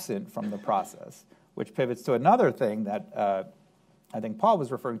absent from the process, which pivots to another thing that I think Paul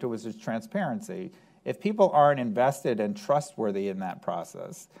was referring to, was just transparency. if people aren't invested and trustworthy in that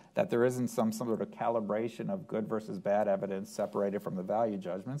process, that there isn't some sort of calibration of good versus bad evidence separated from the value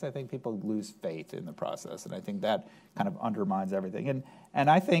judgments, I think people lose faith in the process. And I think that kind of undermines everything. And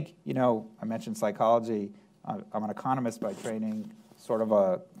I think, I mentioned psychology. I'm an economist by training, sort of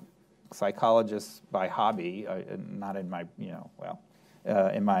a psychologist by hobby, not in my,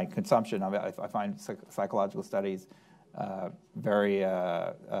 in my consumption of it. I find psychological studies very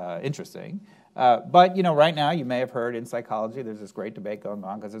interesting. But, right now, you may have heard in psychology, there's this great debate going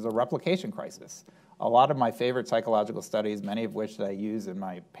on because there's a replication crisis. A lot of my favorite psychological studies, many of which that I use in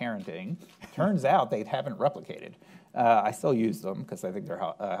my parenting, turns out they haven't replicated. I still use them because I think they're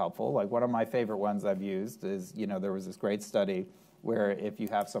helpful. Like one of my favorite ones I've used is, there was this great study where if you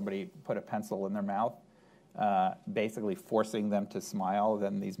have somebody put a pencil in their mouth, basically forcing them to smile,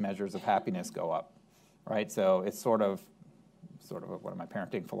 then these measures of happiness go up, right? So it's sort of one of my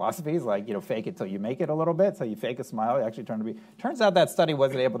parenting philosophies, like, fake it till you make it a little bit. So you fake a smile, you actually turns out that study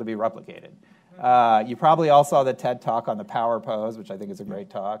wasn't able to be replicated. You probably all saw the TED Talk on the power pose, which I think is a great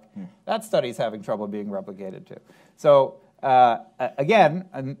talk. That study's having trouble being replicated too. So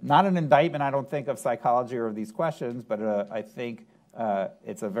again, not an indictment, I don't think, of psychology or of these questions, but I think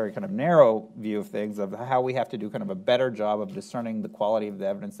it's a very kind of narrow view of things, of how we have to do kind of a better job of discerning the quality of the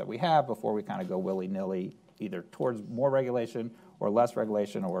evidence that we have before we kind of go willy-nilly either towards more regulation or less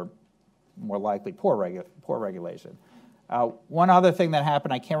regulation, or more likely poor regulation. One other thing that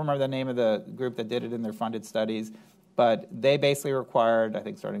happened, I can't remember the name of the group that did it in their funded studies, but they basically required, I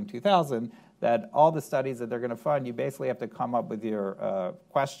think starting in 2000, that all the studies that they're going to fund, you basically have to come up with your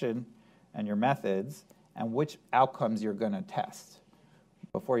question and your methods and which outcomes you're going to test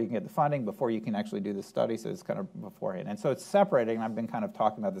before you can get the funding, before you can actually do the study. So it's kind of beforehand. And so it's separating. I've been kind of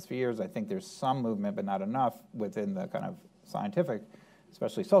talking about this for years. I think there's some movement, but not enough within the kind of scientific,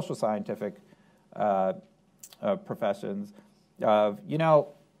 especially social scientific professions of,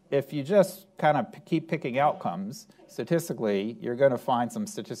 if you just kind of keep picking outcomes, statistically, you're going to find some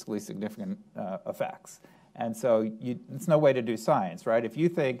statistically significant effects. And so it's no way to do science, right? If you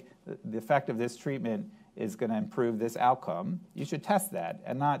think the effect of this treatment is going to improve this outcome, you should test that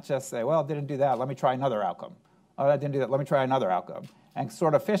and not just say, well, it didn't do that, let me try another outcome. Oh, that didn't do that, let me try another outcome. And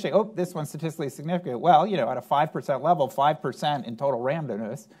sort of fishing, oh, this one's statistically significant. Well, at a 5% level, 5% in total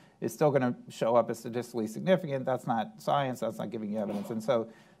randomness is still going to show up as statistically significant. That's not science, that's not giving you evidence. And so,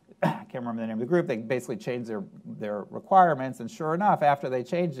 I can't remember the name of the group, they basically changed their requirements, and sure enough, after they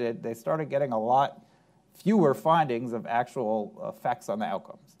changed it, they started getting a lot fewer findings of actual effects on the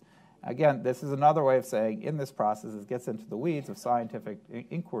outcomes. Again, this is another way of saying, in this process, it gets into the weeds of scientific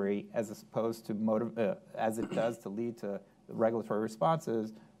inquiry as opposed to as it does to lead to regulatory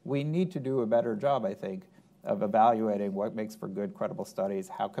responses. We need to do a better job, I think, of evaluating what makes for good, credible studies.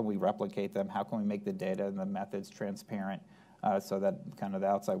 How can we replicate them? How can we make the data and the methods transparent so that kind of the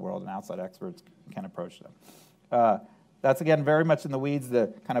outside world and outside experts can approach them? That's, again, very much in the weeds.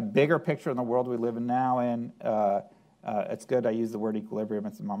 The kind of bigger picture in the world we live in now in, it's good I use the word equilibrium.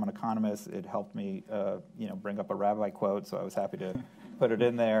 I'm an economist. It helped me bring up a rabbi quote, so I was happy to put it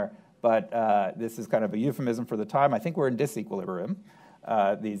in there. But this is kind of a euphemism for the time. I think we're in disequilibrium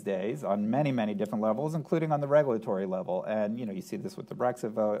these days on many, many different levels, including on the regulatory level. And you see this with the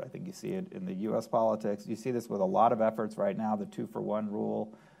Brexit vote. I think you see it in the U.S. politics. You see this with a lot of efforts right now, the 2-for-1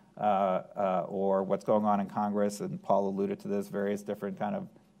 rule, or what's going on in Congress. And Paul alluded to this, various different kind of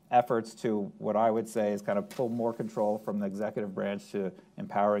efforts to what I would say is kind of pull more control from the executive branch to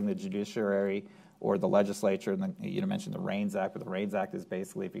empowering the judiciary or the legislature. And you mentioned the REINS Act, but the REINS Act is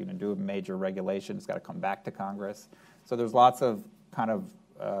basically, if you're going to do a major regulation, it's got to come back to Congress. So there's lots of kind of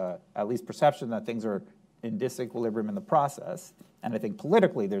at least perception that things are in disequilibrium in the process. And I think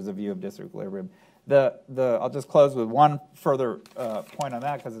politically there's a view of disequilibrium. I'll just close with one further point on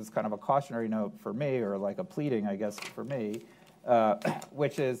that, because it's kind of a cautionary note for me, or like a pleading, I guess, for me,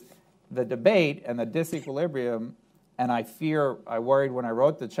 which is the debate and the disequilibrium. And I worried when I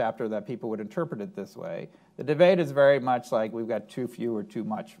wrote the chapter that people would interpret it this way. The debate is very much like we've got too few or too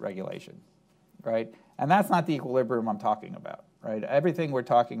much regulation, right? And that's not the equilibrium I'm talking about, right? Everything we're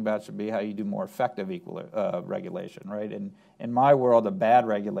talking about should be how you do more effective regulation, right? In my world, a bad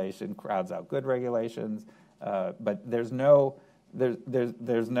regulation crowds out good regulations, but there's no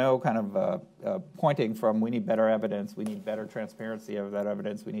kind of pointing from we need better evidence, we need better transparency of that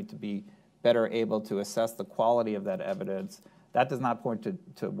evidence, we need to be better able to assess the quality of that evidence. That does not point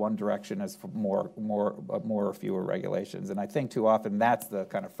to one direction as for more or fewer regulations. And I think too often that's the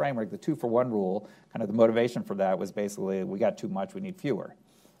kind of framework. The 2-for-1 rule, kind of the motivation for that was basically we got too much, we need fewer.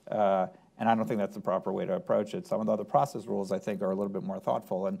 And I don't think that's the proper way to approach it. Some of the other process rules, I think, are a little bit more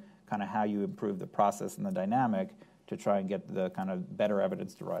thoughtful and kind of how you improve the process and the dynamic to try and get the kind of better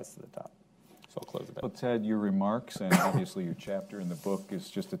evidence to rise to the top. So I'll close it there. Well, Ted, your remarks and obviously your chapter in the book is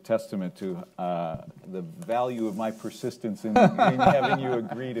just a testament to the value of my persistence in having you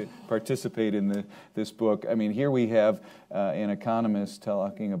agree to participate in this book. I mean, here we have an economist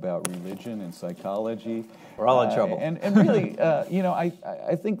talking about religion and psychology. We're all in trouble. And really,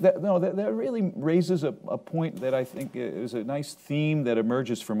 I think that really raises a point that I think is a nice theme that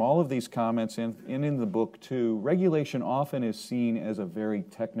emerges from all of these comments and in the book too. Regulation often is seen as a very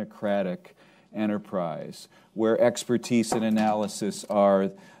technocratic enterprise where expertise and analysis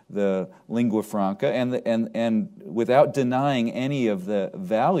are the lingua franca, and without denying any of the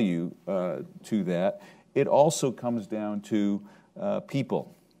value to that, it also comes down to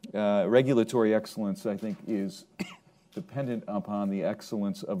people. Regulatory excellence, I think, is dependent upon the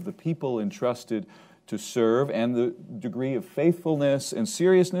excellence of the people entrusted to serve and the degree of faithfulness and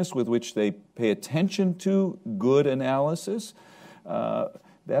seriousness with which they pay attention to good analysis.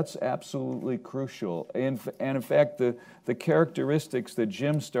 That's absolutely crucial. And in fact, the characteristics that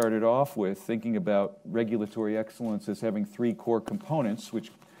Jim started off with, thinking about regulatory excellence as having three core components,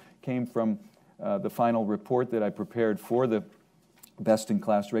 which came from the final report that I prepared for the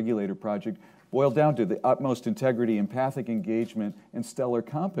Best-in-Class Regulator Project, boiled down to the utmost integrity, empathic engagement, and stellar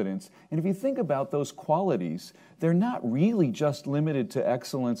competence. And if you think about those qualities, they're not really just limited to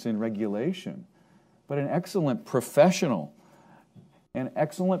excellence in regulation, but an excellent professional, an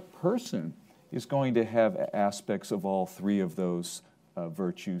excellent person is going to have aspects of all three of those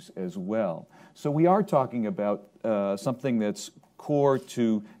virtues as well. So we are talking about something that's core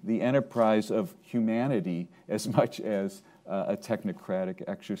to the enterprise of humanity as much as a technocratic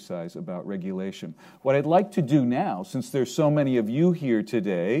exercise about regulation. What I'd like to do now, since there's so many of you here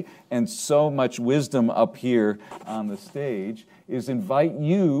today and so much wisdom up here on the stage, is invite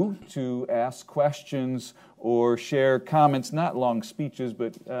you to ask questions or share comments, not long speeches,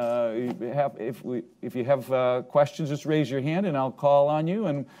 but if you have questions, just raise your hand and I'll call on you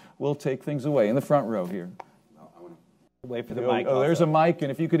and we'll take things away. In the front row here. Wait for the mic. Oh, there's a mic,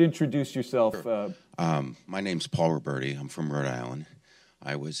 and if you could introduce yourself. Sure. My name's Paul Roberti. I'm from Rhode Island.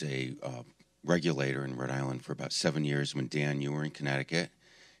 I was a regulator in Rhode Island for about 7 years when, Dan, you were in Connecticut,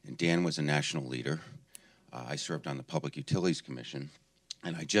 and Dan was a national leader. I served on the Public Utilities Commission,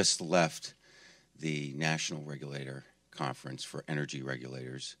 and I just left the National Regulator Conference for Energy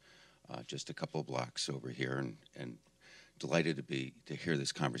Regulators just a couple of blocks over here, and delighted to hear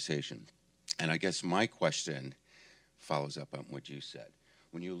this conversation. And I guess my question follows up on what you said.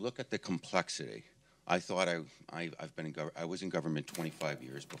 When you look at the complexity, I thought I was in government 25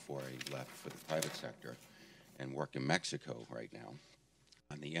 years before I left for the private sector and work in Mexico right now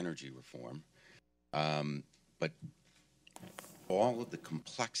on the energy reform. But all of the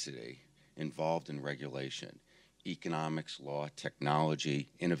complexity involved in regulation, economics, law, technology,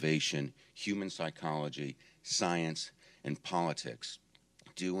 innovation, human psychology, science, and politics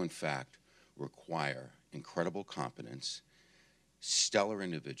do in fact require incredible competence, stellar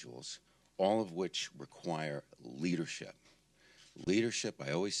individuals, all of which require leadership. Leadership,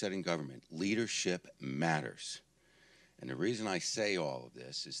 I always said in government, leadership matters. And the reason I say all of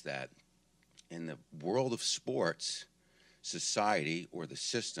this is that in the world of sports, society or the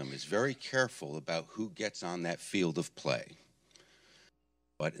system is very careful about who gets on that field of play.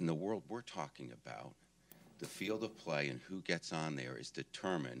 But in the world we're talking about, the field of play and who gets on there is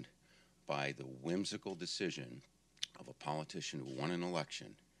determined by the whimsical decision of a politician who won an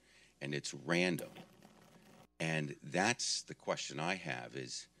election, and it's random. And that's the question I have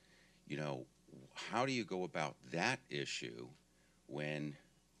is, how do you go about that issue when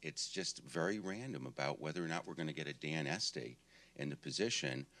it's just very random about whether or not we're going to get a Dan Estate in the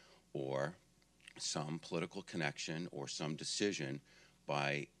position or some political connection or some decision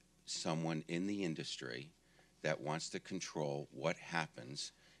by someone in the industry that wants to control what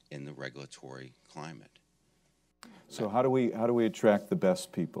happens in the regulatory climate? So how do we attract the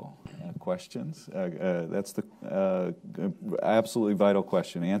best people? Questions? That's the absolutely vital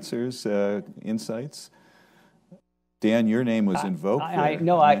question. Answers, insights. Dan, your name was invoked.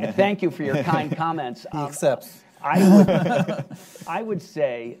 Thank you for your kind comments. He accepts. I would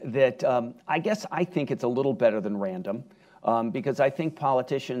say that I think it's a little better than random because I think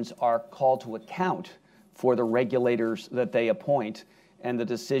politicians are called to account for the regulators that they appoint and the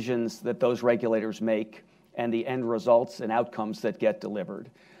decisions that those regulators make and the end results and outcomes that get delivered.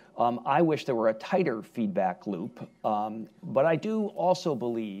 I wish there were a tighter feedback loop, but I do also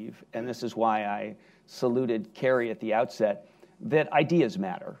believe, and this is why I saluted Carrie at the outset, that ideas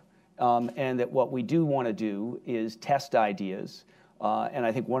matter, and that what we do want to do is test ideas And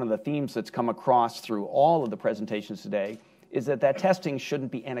I think one of the themes that's come across through all of the presentations today is that testing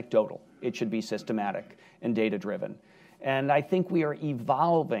shouldn't be anecdotal. It should be systematic and data-driven. And I think we are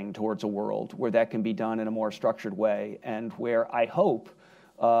evolving towards a world where that can be done in a more structured way, and where I hope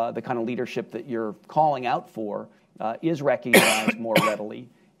the kind of leadership that you're calling out for is recognized more readily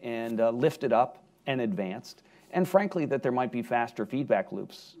and lifted up and advanced. And frankly, that there might be faster feedback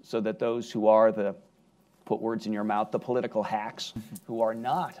loops so that those who are the, put words in your mouth, the political hacks who are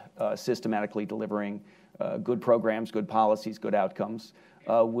not systematically delivering good programs, good policies, good outcomes,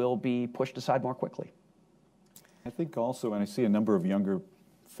 will be pushed aside more quickly. I think also, and I see a number of younger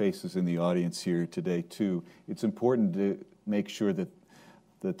faces in the audience here today too, it's important to make sure that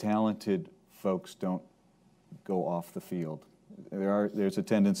the talented folks don't go off the field. There's a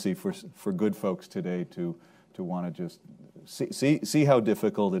tendency for good folks today to want to just see how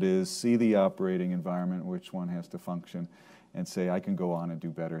difficult it is, see the operating environment in which one has to function, and say, I can go on and do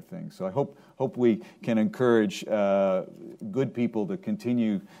better things. So I hope we can encourage good people to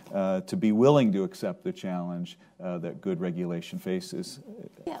continue to be willing to accept the challenge that good regulation faces.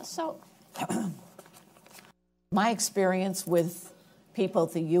 Yeah, so my experience with people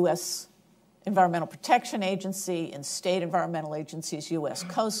at the U.S. Environmental Protection Agency and state environmental agencies, U.S.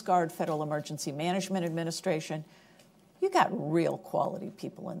 Coast Guard, Federal Emergency Management Administration, you got real quality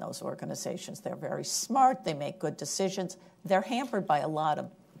people in those organizations. They're very smart. They make good decisions. They're hampered by a lot of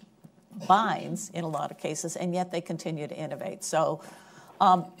binds in a lot of cases, and yet they continue to innovate. So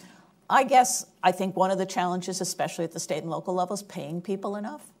I think one of the challenges, especially at the state and local level, is paying people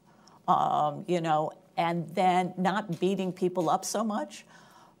enough, and then not beating people up so much.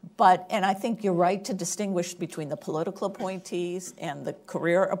 And I think you're right to distinguish between the political appointees and the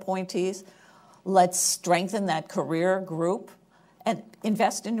career appointees. Let's strengthen that career group and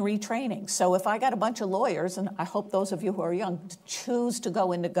invest in retraining. So if I got a bunch of lawyers, and I hope those of you who are young choose to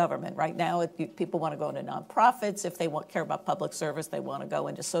go into government. Right now, people want to go into nonprofits. If they care about public service, they want to go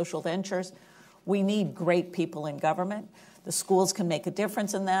into social ventures. We need great people in government. The schools can make a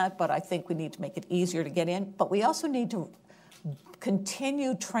difference in that, but I think we need to make it easier to get in. But we also need to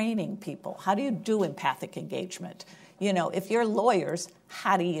continue training people. How do you do empathic engagement? If you're lawyers,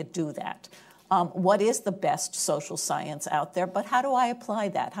 how do you do that? What is the best social science out there? But how do I apply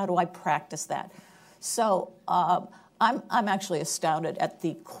that? How do I practice that? So I'm actually astounded at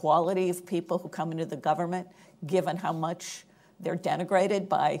the quality of people who come into the government, given how much they're denigrated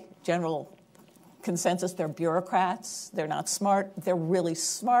by general consensus. They're bureaucrats. They're not smart. They're really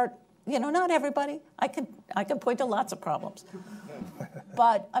smart. Not everybody. I can point to lots of problems.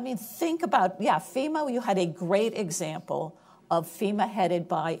 But, think about, FEMA, you had a great example of FEMA headed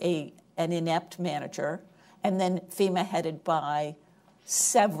by an inept manager, and then FEMA headed by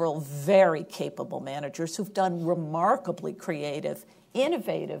several very capable managers who've done remarkably creative,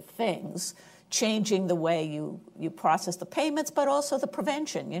 innovative things, changing the way you process the payments, but also the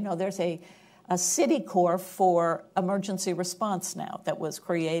prevention. There's a city corps for emergency response now that was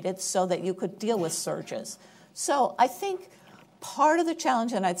created so that you could deal with surges. So I think part of the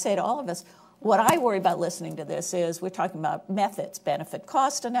challenge, and I'd say to all of us, what I worry about listening to this is we're talking about methods, benefit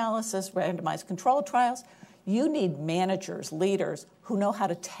cost analysis, randomized control trials. You need managers, leaders who know how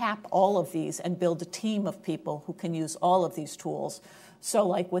to tap all of these and build a team of people who can use all of these tools. So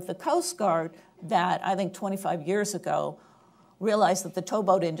like with the Coast Guard, that I think 25 years ago realized that the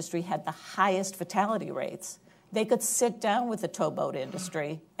towboat industry had the highest fatality rates. They could sit down with the towboat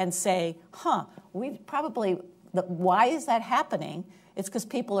industry and say, why is that happening? It's because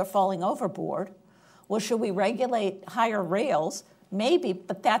people are falling overboard. Well, should we regulate higher rails? Maybe,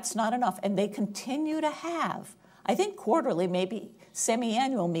 but that's not enough. And they continue to have, I think quarterly, maybe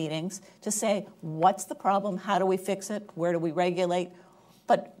semi-annual meetings to say, what's the problem? How do we fix it? Where do we regulate?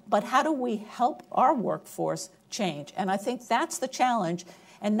 But how do we help our workforce change? And I think that's the challenge,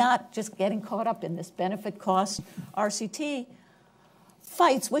 and not just getting caught up in this benefit cost RCT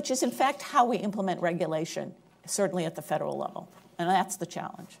fights, which is in fact how we implement regulation, certainly at the federal level. And that's the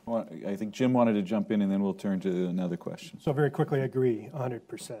challenge. Well, I think Jim wanted to jump in, and then we'll turn to another question. So very quickly, I agree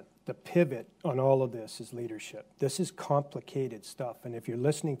 100%. The pivot on all of this is leadership. This is complicated stuff. And if you're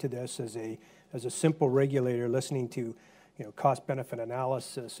listening to this as a simple regulator, listening to cost-benefit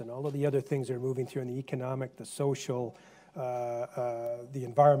analysis and all of the other things that are moving through in the economic, the social, the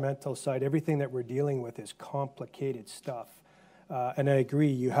environmental side, everything that we're dealing with is complicated stuff. And I agree,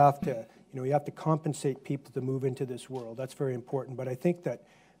 you have to compensate people to move into this world. That's very important. But I think that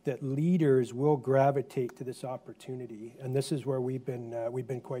that leaders will gravitate to this opportunity, and this is where we've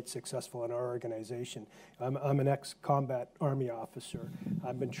been quite successful in our organization. I'm an ex-combat Army officer.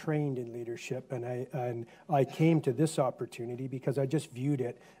 I've been trained in leadership, and I came to this opportunity because I just viewed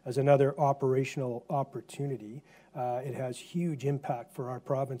it as another operational opportunity. It has huge impact for our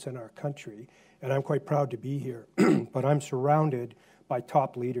province and our country, and I'm quite proud to be here. But I'm surrounded by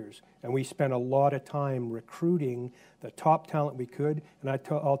top leaders, and we spent a lot of time recruiting the top talent we could, and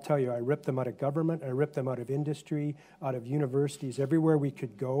I'll tell you, I ripped them out of government, I ripped them out of industry, out of universities, everywhere we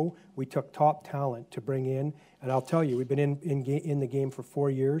could go. We took top talent to bring in, and I'll tell you, we've been in the game for 4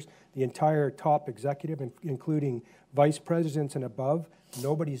 years. The entire top executive, including vice presidents and above,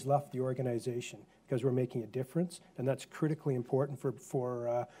 nobody's left the organization because we're making a difference, and that's critically important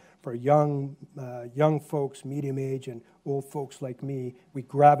for young folks, medium age, and old folks like me. We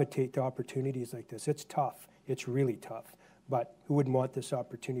gravitate to opportunities like this. It's tough. It's really tough. But who wouldn't want this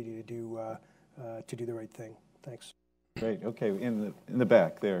opportunity to do the right thing? Thanks. Great. Okay, in the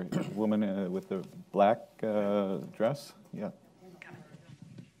back there, woman with the black dress. Yeah.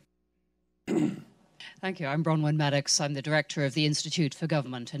 Thank you. I'm Bronwyn Maddox. I'm the director of the Institute for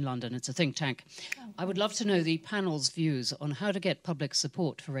Government in London. It's a think tank. I would love to know the panel's views on how to get public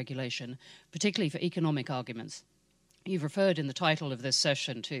support for regulation, particularly for economic arguments. You've referred in the title of this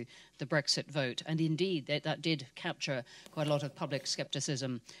session to the Brexit vote, and indeed that did capture quite a lot of public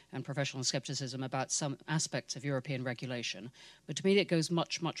scepticism and professional scepticism about some aspects of European regulation. But to me, it goes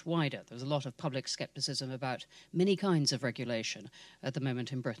much, much wider. There's a lot of public scepticism about many kinds of regulation at the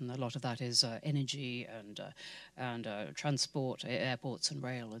moment in Britain. A lot of that is energy and transport, airports and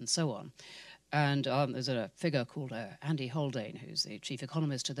rail and so on. And there's a figure called Andy Haldane, who's the chief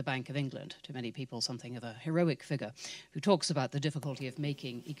economist of the Bank of England, to many people something of a heroic figure, who talks about the difficulty of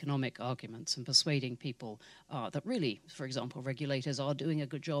making economic arguments and persuading people that really, for example, regulators are doing a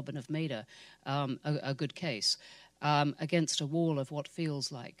good job and have made a good case against a wall of what feels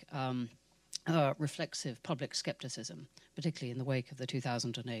like reflexive public skepticism, particularly in the wake of the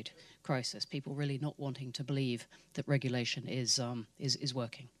 2008 crisis. People really not wanting to believe that regulation is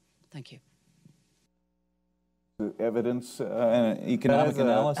working. Thank you. Evidence and economic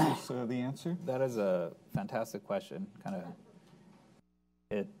analysis, the answer? That is a fantastic question.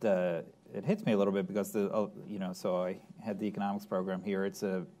 It hits me a little bit because so I had the economics program here. It's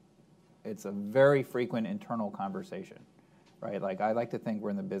a very frequent internal conversation, right? Like I like to think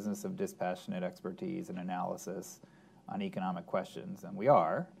we're in the business of dispassionate expertise and analysis on economic questions, and we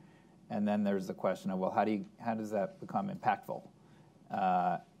are. And then there's the question of, well, how does that become impactful?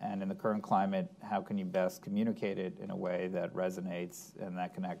 And in the current climate, how can you best communicate it in a way that resonates and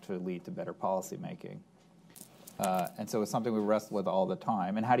that can actually lead to better policy making? And so it's something we wrestle with all the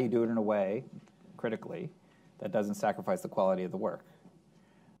time. And how do you do it in a way, critically, that doesn't sacrifice the quality of the work?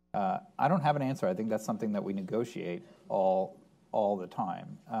 I don't have an answer. I think that's something that we negotiate all the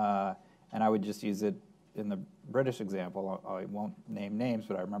time. And I would just use it in the British example. I won't name names,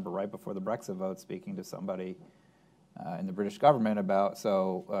 but I remember right before the Brexit vote speaking to somebody in the British government about,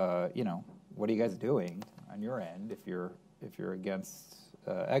 what are you guys doing on your end if you're against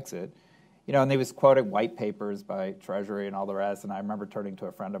exit? And they was quoting white papers by Treasury and all the rest, and I remember turning to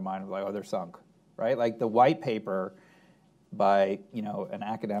a friend of mine and was like, oh, they're sunk, right? Like the white paper by, an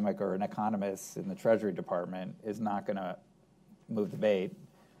academic or an economist in the Treasury Department is not going to move the bait,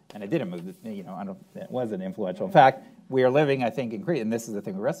 and it didn't move it wasn't influential. In fact, we are living, I think, and this is the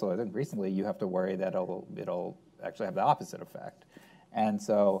thing we wrestle with, increasingly you have to worry that it'll actually have the opposite effect. And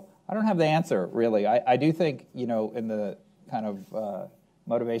so I don't have the answer, really. I do think, in the kind of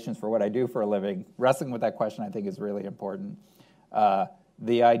motivations for what I do for a living, wrestling with that question I think is really important.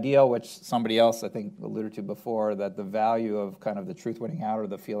 The ideal, which somebody else I think alluded to before, that the value of kind of the truth winning out or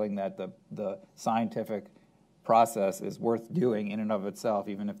the feeling that the scientific process is worth doing in and of itself,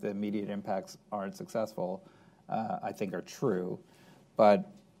 even if the immediate impacts aren't successful, I think are true. But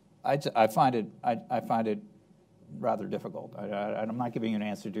I find it rather difficult. I'm not giving you an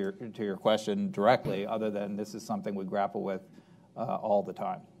answer to your question directly, other than this is something we grapple with all the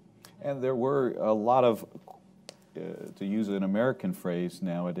time. And there were a lot of, to use an American phrase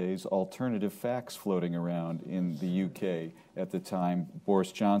nowadays, alternative facts floating around in the UK at the time.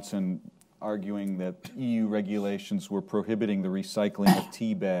 Boris Johnson arguing that EU regulations were prohibiting the recycling of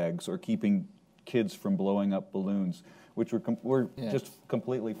tea bags or keeping kids from blowing up balloons, which were just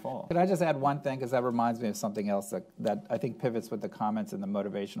completely false. Could I just add one thing, because that reminds me of something else that I think pivots with the comments and the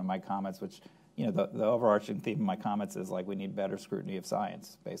motivation of my comments, which, the overarching theme of my comments is like we need better scrutiny of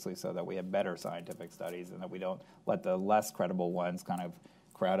science, basically, so that we have better scientific studies and that we don't let the less credible ones kind of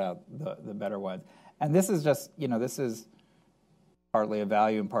crowd out the better ones. And this is just, partly of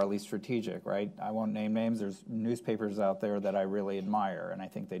value and partly strategic, right? I won't name names. There's newspapers out there that I really admire, and I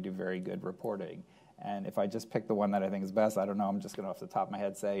think they do very good reporting. And if I just pick the one that I think is best, I don't know, I'm just going to off the top of my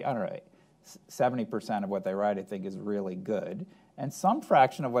head say, I don't know, 70% of what they write I think is really good. And some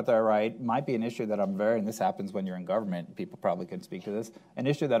fraction of what they write might be an issue that I'm and this happens when you're in government, people probably can speak to this, an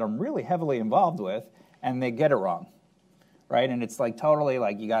issue that I'm really heavily involved with, and they get it wrong, right? And it's like totally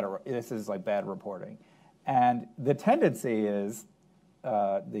like, this is like bad reporting. And the tendency is,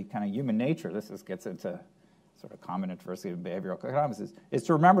 the kind of human nature, gets into sort of common adversity of behavioral economics, is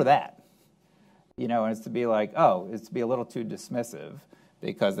to remember that. And it's to be like, it's to be a little too dismissive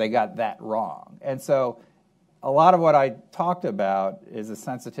because they got that wrong. And so a lot of what I talked about is a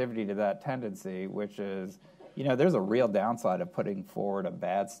sensitivity to that tendency, which is, there's a real downside of putting forward a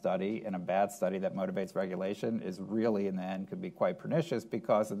bad study, and a bad study that motivates regulation is really, in the end, could be quite pernicious,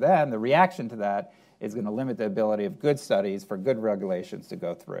 because then the reaction to that is going to limit the ability of good studies for good regulations to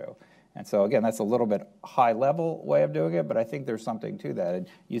go through. And so, again, that's a little bit high-level way of doing it, but I think there's something to that. And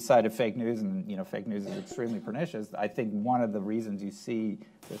you cited fake news, and fake news is extremely pernicious. I think one of the reasons you see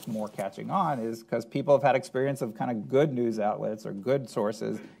this more catching on is because people have had experience of kind of good news outlets or good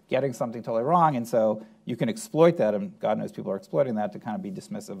sources getting something totally wrong, and so you can exploit that, and God knows people are exploiting that to kind of be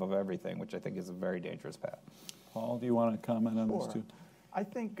dismissive of everything, which I think is a very dangerous path. Paul, do you want to comment on this too? I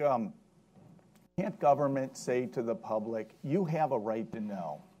think, can't government say to the public, you have a right to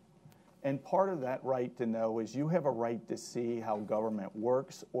know? And part of that right to know is you have a right to see how government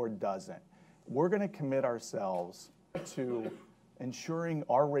works or doesn't. We're going to commit ourselves to ensuring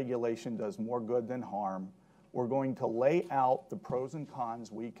our regulation does more good than harm. We're going to lay out the pros and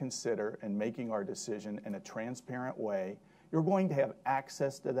cons we consider in making our decision in a transparent way. You're going to have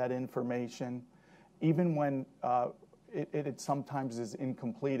access to that information, even when it sometimes is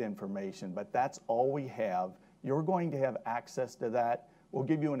incomplete information, but that's all we have. You're going to have access to that. We'll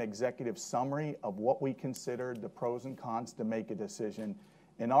give you an executive summary of what we consider the pros and cons to make a decision.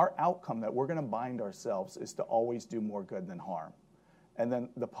 And our outcome that we're going to bind ourselves is to always do more good than harm. And then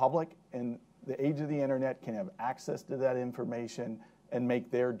the public in the age of the internet can have access to that information and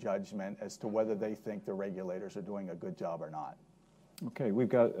make their judgment as to whether they think the regulators are doing a good job or not. Okay, we've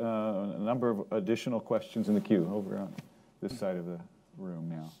got a number of additional questions in the queue over on this side of the room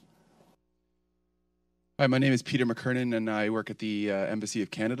now. Hi, my name is Peter McKernan, and I work at the Embassy of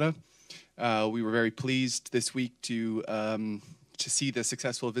Canada. We were very pleased this week to see the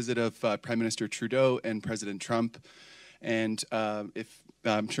successful visit of Prime Minister Trudeau and President Trump. And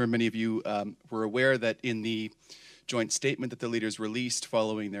I'm sure many of you were aware that in the joint statement that the leaders released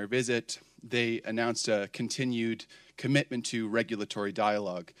following their visit, they announced a continued commitment to regulatory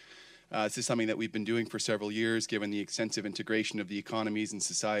dialogue. This is something that we've been doing for several years, given the extensive integration of the economies and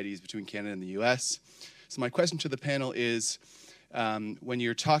societies between Canada and the U.S. So my question to the panel is, when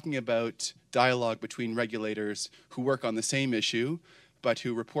you're talking about dialogue between regulators who work on the same issue, but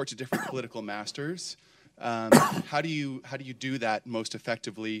who report to different political masters, how do you do that most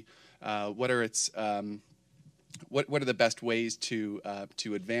effectively? What are the best ways to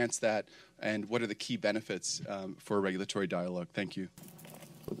advance that, and what are the key benefits for regulatory dialogue? Thank you.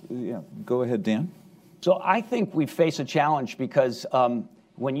 Yeah, go ahead, Dan. So I think we face a challenge because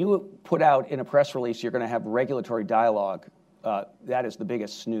when you put out in a press release you're going to have regulatory dialogue, that is the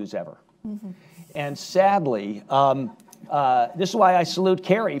biggest snooze ever. Mm-hmm. And sadly, this is why I salute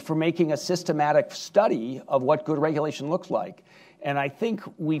Kerry for making a systematic study of what good regulation looks like. And I think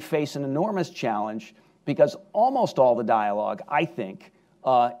we face an enormous challenge because almost all the dialogue, I think,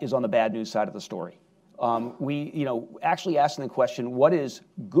 is on the bad news side of the story. We, actually asking the question, what is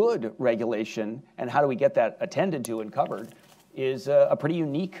good regulation and how do we get that attended to and covered is a pretty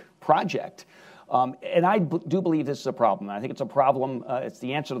unique project. And I do believe this is a problem. I think it's a problem, it's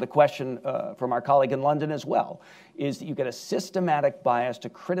the answer to the question from our colleague in London as well, is that you get a systematic bias to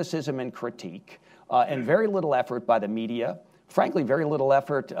criticism and critique and very little effort by the media, frankly, very little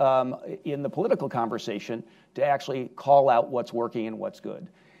effort in the political conversation to actually call out what's working and what's good.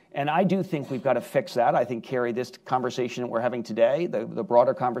 And I do think we've got to fix that. I think, Kerry, this conversation that we're having today, the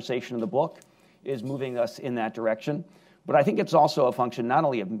broader conversation in the book, is moving us in that direction. But I think it's also a function not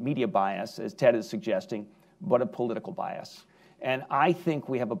only of media bias, as Ted is suggesting, but of political bias. And I think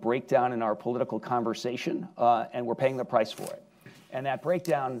we have a breakdown in our political conversation, and we're paying the price for it. And that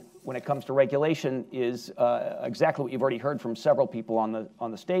breakdown, when it comes to regulation, is exactly what you've already heard from several people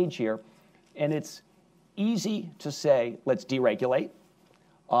on the stage here. And it's easy to say, let's deregulate.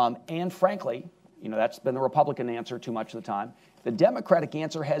 And frankly, that's been the Republican answer too much of the time. The Democratic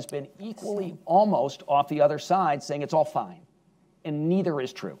answer has been equally almost off the other side, saying it's all fine. And neither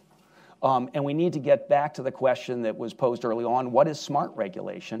is true. And we need to get back to the question that was posed early on: what is smart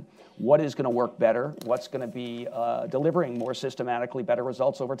regulation? What is going to work better? What's going to be delivering more systematically better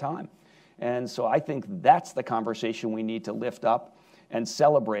results over time? And so I think that's the conversation we need to lift up and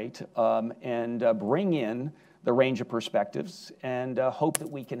celebrate, and bring in the range of perspectives, and hope that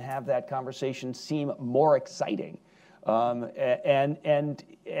we can have that conversation seem more exciting, and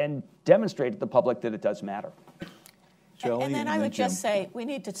demonstrate to the public that it does matter. Shelley, and then I would Jim. just say we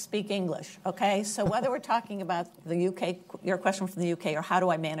need to speak English, okay? So whether we're talking about the UK, your question from the UK, or how do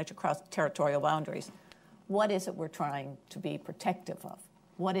I manage across territorial boundaries, what is it we're trying to be protective of?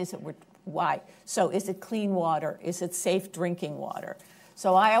 What is it why? So is it clean water? Is it safe drinking water?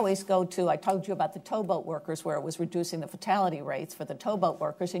 So I always go to, I told you about the towboat workers where it was reducing the fatality rates for the towboat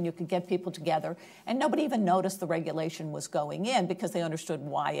workers, and you could get people together, and nobody even noticed the regulation was going in because they understood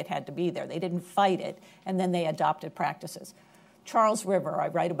why it had to be there. They didn't fight it, and then they adopted practices. Charles River, I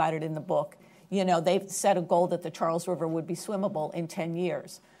write about it in the book. You know, they've set a goal that the Charles River would be swimmable in 10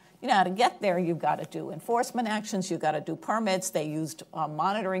 years. You know, to get there, you've got to do enforcement actions, you've got to do permits. They used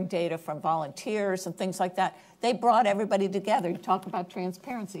monitoring data from volunteers and things like that. They brought everybody together. You talk about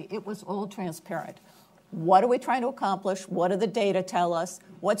transparency. It was all transparent. What are we trying to accomplish? What do the data tell us?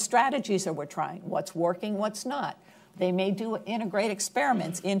 What strategies are we trying? What's working, what's not? They may integrate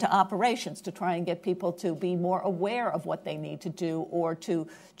experiments into operations to try and get people to be more aware of what they need to do or to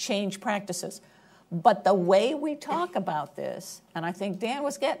change practices. But the way we talk about this, and I think Dan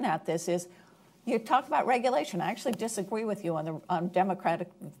was getting at this, is you talk about regulation. I actually disagree with you on Democratic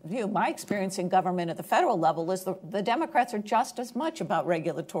view. My experience in government at the federal level is the Democrats are just as much about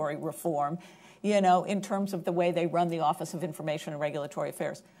regulatory reform, you know, in terms of the way they run the Office of Information and Regulatory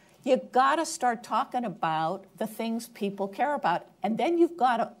Affairs. You've got to start talking about the things people care about, and then you've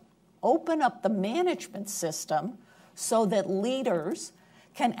got to open up the management system so that leaders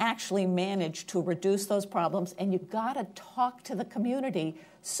can actually manage to reduce those problems, and you've got to talk to the community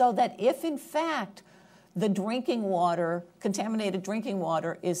so that if, in fact, the drinking water, contaminated drinking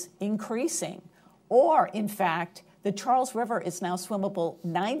water is increasing, or, in fact, the Charles River is now swimmable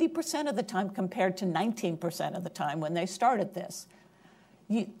 90% of the time compared to 19% of the time when they started this.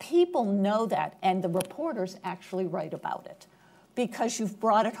 People know that, and the reporters actually write about it because you've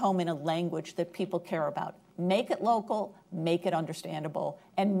brought it home in a language that people care about. Make it local, make it understandable,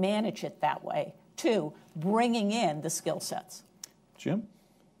 and manage it that way, too, bringing in the skill sets. Jim?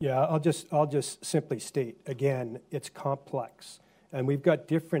 Yeah, I'll just simply state, again, it's complex. And we've got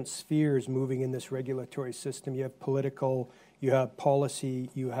different spheres moving in this regulatory system. You have political, you have policy,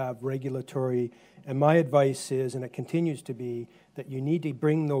 you have regulatory. And my advice is, and it continues to be, that you need to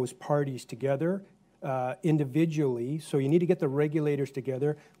bring those parties together individually. So you need to get the regulators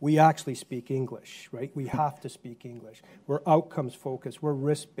together. We actually speak English, right? We have to speak English. We're outcomes focused. We're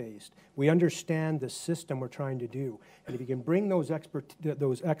risk-based. We understand the system we're trying to do. And if you can bring those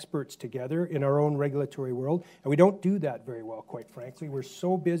experts together in our own regulatory world, and we don't do that very well, quite frankly. We're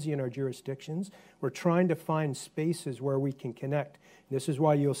so busy in our jurisdictions. We're trying to find spaces where we can connect. This is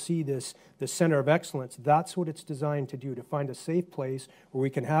why you'll see the Center of Excellence. That's what it's designed to do, to find a safe place where we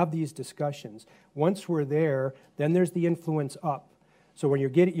can have these discussions. Once we're there, then there's the influence up. So when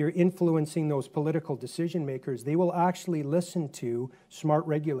you're influencing those political decision makers, they will actually listen to smart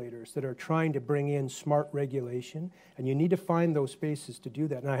regulators that are trying to bring in smart regulation, and you need to find those spaces to do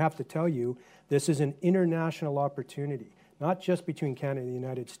that. And I have to tell you, this is an international opportunity, not just between Canada and the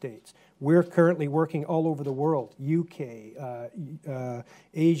United States. We're currently working all over the world, UK,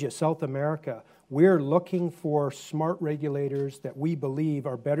 Asia, South America. We're looking for smart regulators that we believe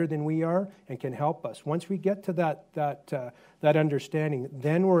are better than we are and can help us. Once we get to that understanding,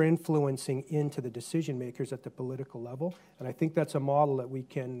 then we're influencing into the decision makers at the political level. And I think that's a model that we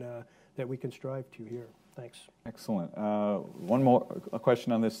can strive to here. Thanks. Excellent. One more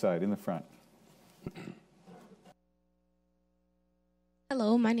question on this side, in the front.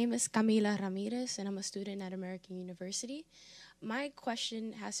 Hello, my name is Camila Ramirez, and I'm a student at American University. My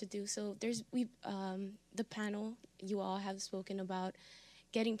question has to do, so the panel, you all have spoken about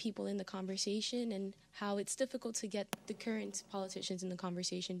getting people in the conversation and how it's difficult to get the current politicians in the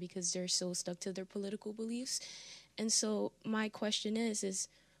conversation because they're so stuck to their political beliefs. And so my question is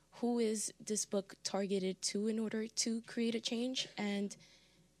who is this book targeted to in order to create a change? And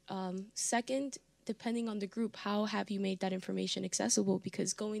second, depending on the group, how have you made that information accessible?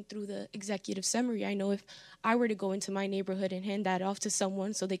 Because going through the executive summary, I know if I were to go into my neighborhood and hand that off to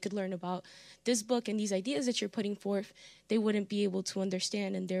someone so they could learn about this book and these ideas that you're putting forth, they wouldn't be able to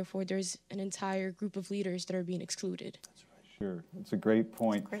understand, and therefore there's an entire group of leaders that are being excluded. That's right. Sure, it's a great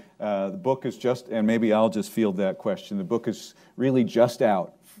point. The book is just, and maybe I'll just field that question, the book is really just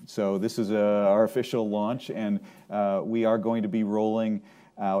out So this is our official launch, and we are going to be rolling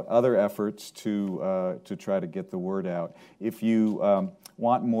out other efforts to try to get the word out. If you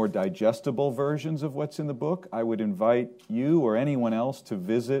want more digestible versions of what's in the book, I would invite you or anyone else to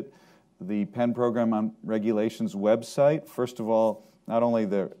visit the Penn Program on Regulations website. First of all, not only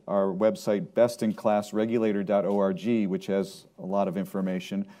our website, bestinclassregulator.org, which has a lot of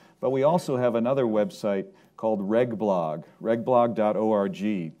information, but we also have another website called regblog.org.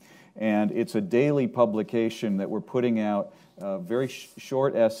 And it's a daily publication that we're putting out very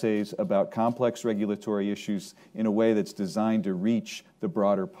short essays about complex regulatory issues in a way that's designed to reach the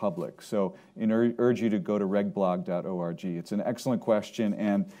broader public. So I urge you to go to regblog.org. It's an excellent question.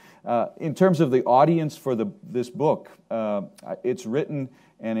 And in terms of the audience for this book, it's written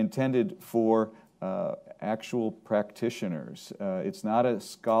and intended for actual practitioners. It's not a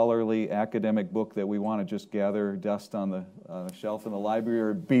scholarly academic book that we want to just gather dust on the shelf in the library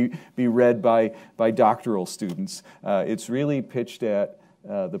or be read by doctoral students. It's really pitched at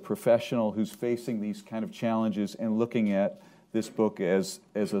the professional who's facing these kind of challenges and looking at this book as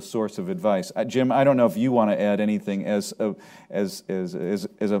a source of advice. Jim, I don't know if you want to add anything as a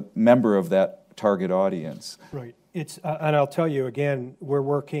member of that target audience. Right. And I'll tell you again, we're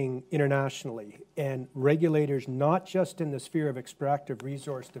working internationally, and regulators, not just in the sphere of extractive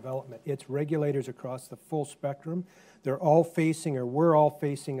resource development, it's regulators across the full spectrum. They're all facing, or we're all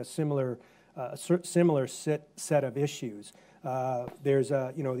facing, a similar set of issues. There's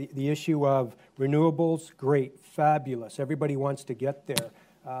the issue of renewables, great, fabulous. Everybody wants to get there.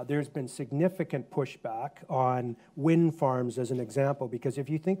 There's been significant pushback on wind farms as an example, because if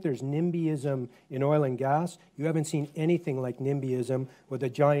you think there's NIMBYism in oil and gas, you haven't seen anything like NIMBYism with a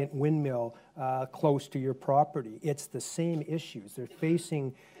giant windmill close to your property. It's the same issues. They're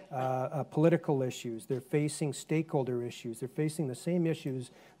facing political issues. They're facing stakeholder issues. They're facing the same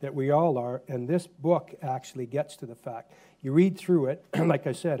issues that we all are, and this book actually gets to the fact. You read through it, like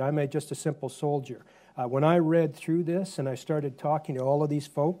I said, I'm just a simple soldier. When I read through this and I started talking to all of these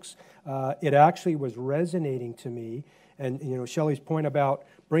folks, it actually was resonating to me. And Shelley's point about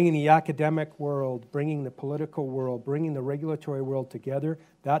bringing the academic world, bringing the political world, bringing the regulatory world together,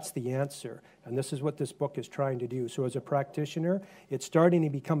 that's the answer. And this is what this book is trying to do. So as a practitioner, it's starting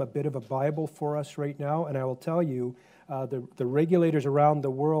to become a bit of a Bible for us right now. And I will tell you, the regulators around the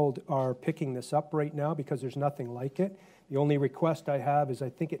world are picking this up right now because there's nothing like it. The only request I have is I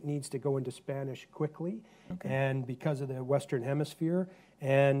think it needs to go into Spanish quickly, and because of the Western Hemisphere,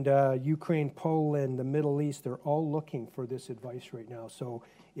 and Ukraine, Poland, the Middle East, they're all looking for this advice right now. So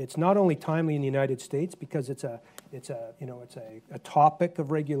it's not only timely in the United States because it's a topic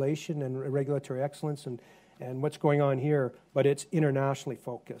of regulation and regulatory excellence and what's going on here, but it's internationally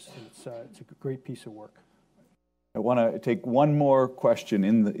focused. And it's a great piece of work. I want to take one more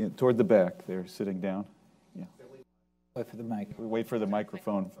question toward the back there, sitting down. Wait for the mic. We wait for the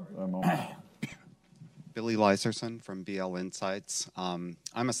microphone a moment. Billy Lyserson from BL Insights. I'm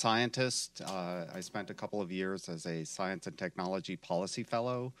a scientist. I spent a couple of years as a Science and Technology Policy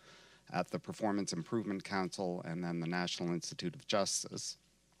Fellow at the Performance Improvement Council and then the National Institute of Justice.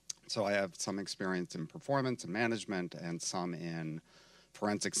 So I have some experience in performance and management and some in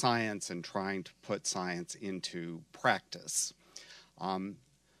forensic science and trying to put science into practice.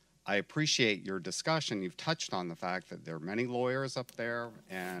 I appreciate your discussion. You've touched on the fact that there are many lawyers up there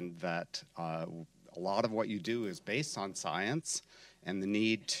and that a lot of what you do is based on science and the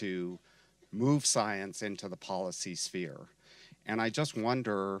need to move science into the policy sphere. And I just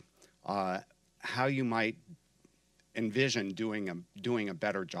wonder how you might envision doing a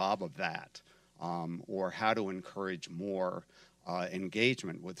better job of that, or how to encourage more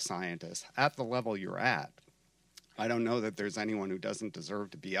engagement with scientists at the level you're at. I don't know that there's anyone who doesn't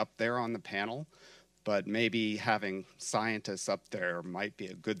deserve to be up there on the panel, but maybe having scientists up there might be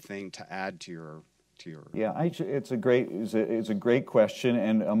a good thing to add to your. Yeah, it's a great question,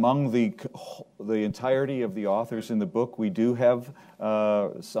 and among the entirety of the authors in the book, we do have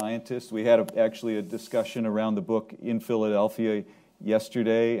scientists. We had actually a discussion around the book in Philadelphia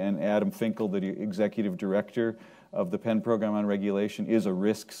yesterday, and Adam Finkel, the executive director of the Penn Program on Regulation, is a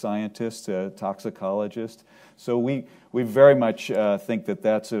risk scientist, a toxicologist. So we very much think that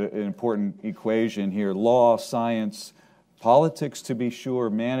that's an important equation here. Law, science, politics to be sure,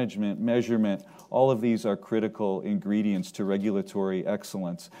 management, measurement, all of these are critical ingredients to regulatory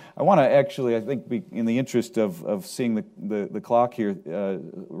excellence. I want to actually, I think, in the interest of seeing the clock here,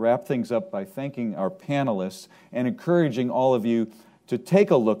 wrap things up by thanking our panelists and encouraging all of you to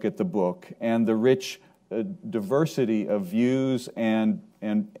take a look at the book and the rich diversity of views and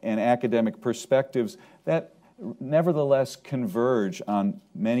academic perspectives that nevertheless converge on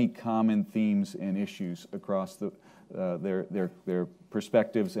many common themes and issues across their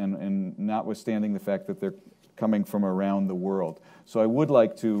perspectives, and notwithstanding the fact that they're coming from around the world. So I would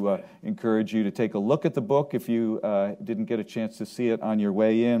like to encourage you to take a look at the book if you didn't get a chance to see it on your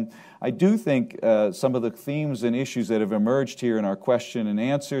way in. I do think some of the themes and issues that have emerged here in our question and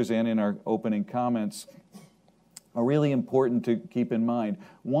answers and in our opening comments are really important to keep in mind.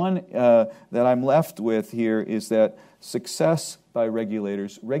 One that I'm left with here is that success by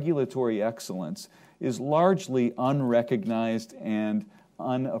regulators, regulatory excellence, is largely unrecognized and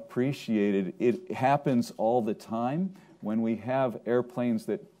unappreciated. It happens all the time when we have airplanes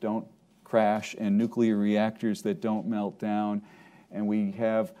that don't crash and nuclear reactors that don't melt down, and we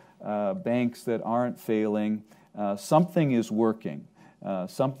have banks that aren't failing. Something is working.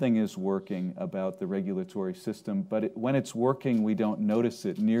 Something is working about the regulatory system, but when it's working, we don't notice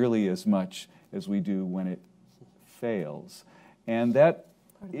it nearly as much as we do when it fails. And that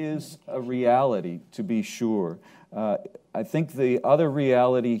is a reality, to be sure. I think the other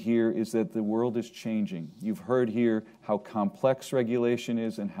reality here is that the world is changing. You've heard here how complex regulation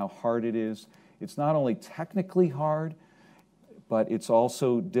is and how hard it is. It's not only technically hard, but it's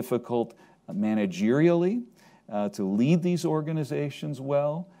also difficult managerially to lead these organizations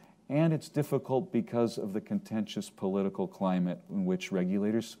well, and it's difficult because of the contentious political climate in which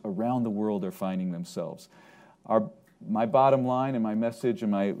regulators around the world are finding themselves. My bottom line and my message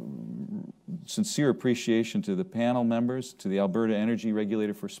and my sincere appreciation to the panel members, to the Alberta Energy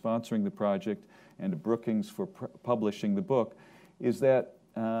Regulator for sponsoring the project, and to Brookings for publishing the book, is that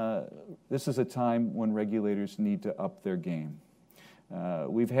this is a time when regulators need to up their game.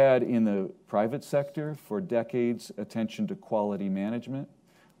 We've had in the private sector for decades attention to quality management.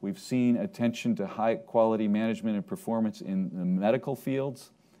 We've seen attention to high quality management and performance in the medical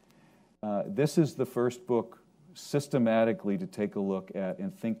fields. This is the first book systematically to take a look at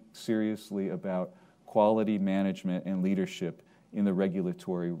and think seriously about quality management and leadership in the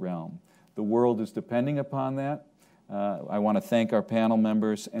regulatory realm. The world is depending upon that. I want to thank our panel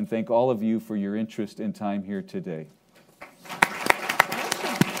members and thank all of you for your interest and time here today.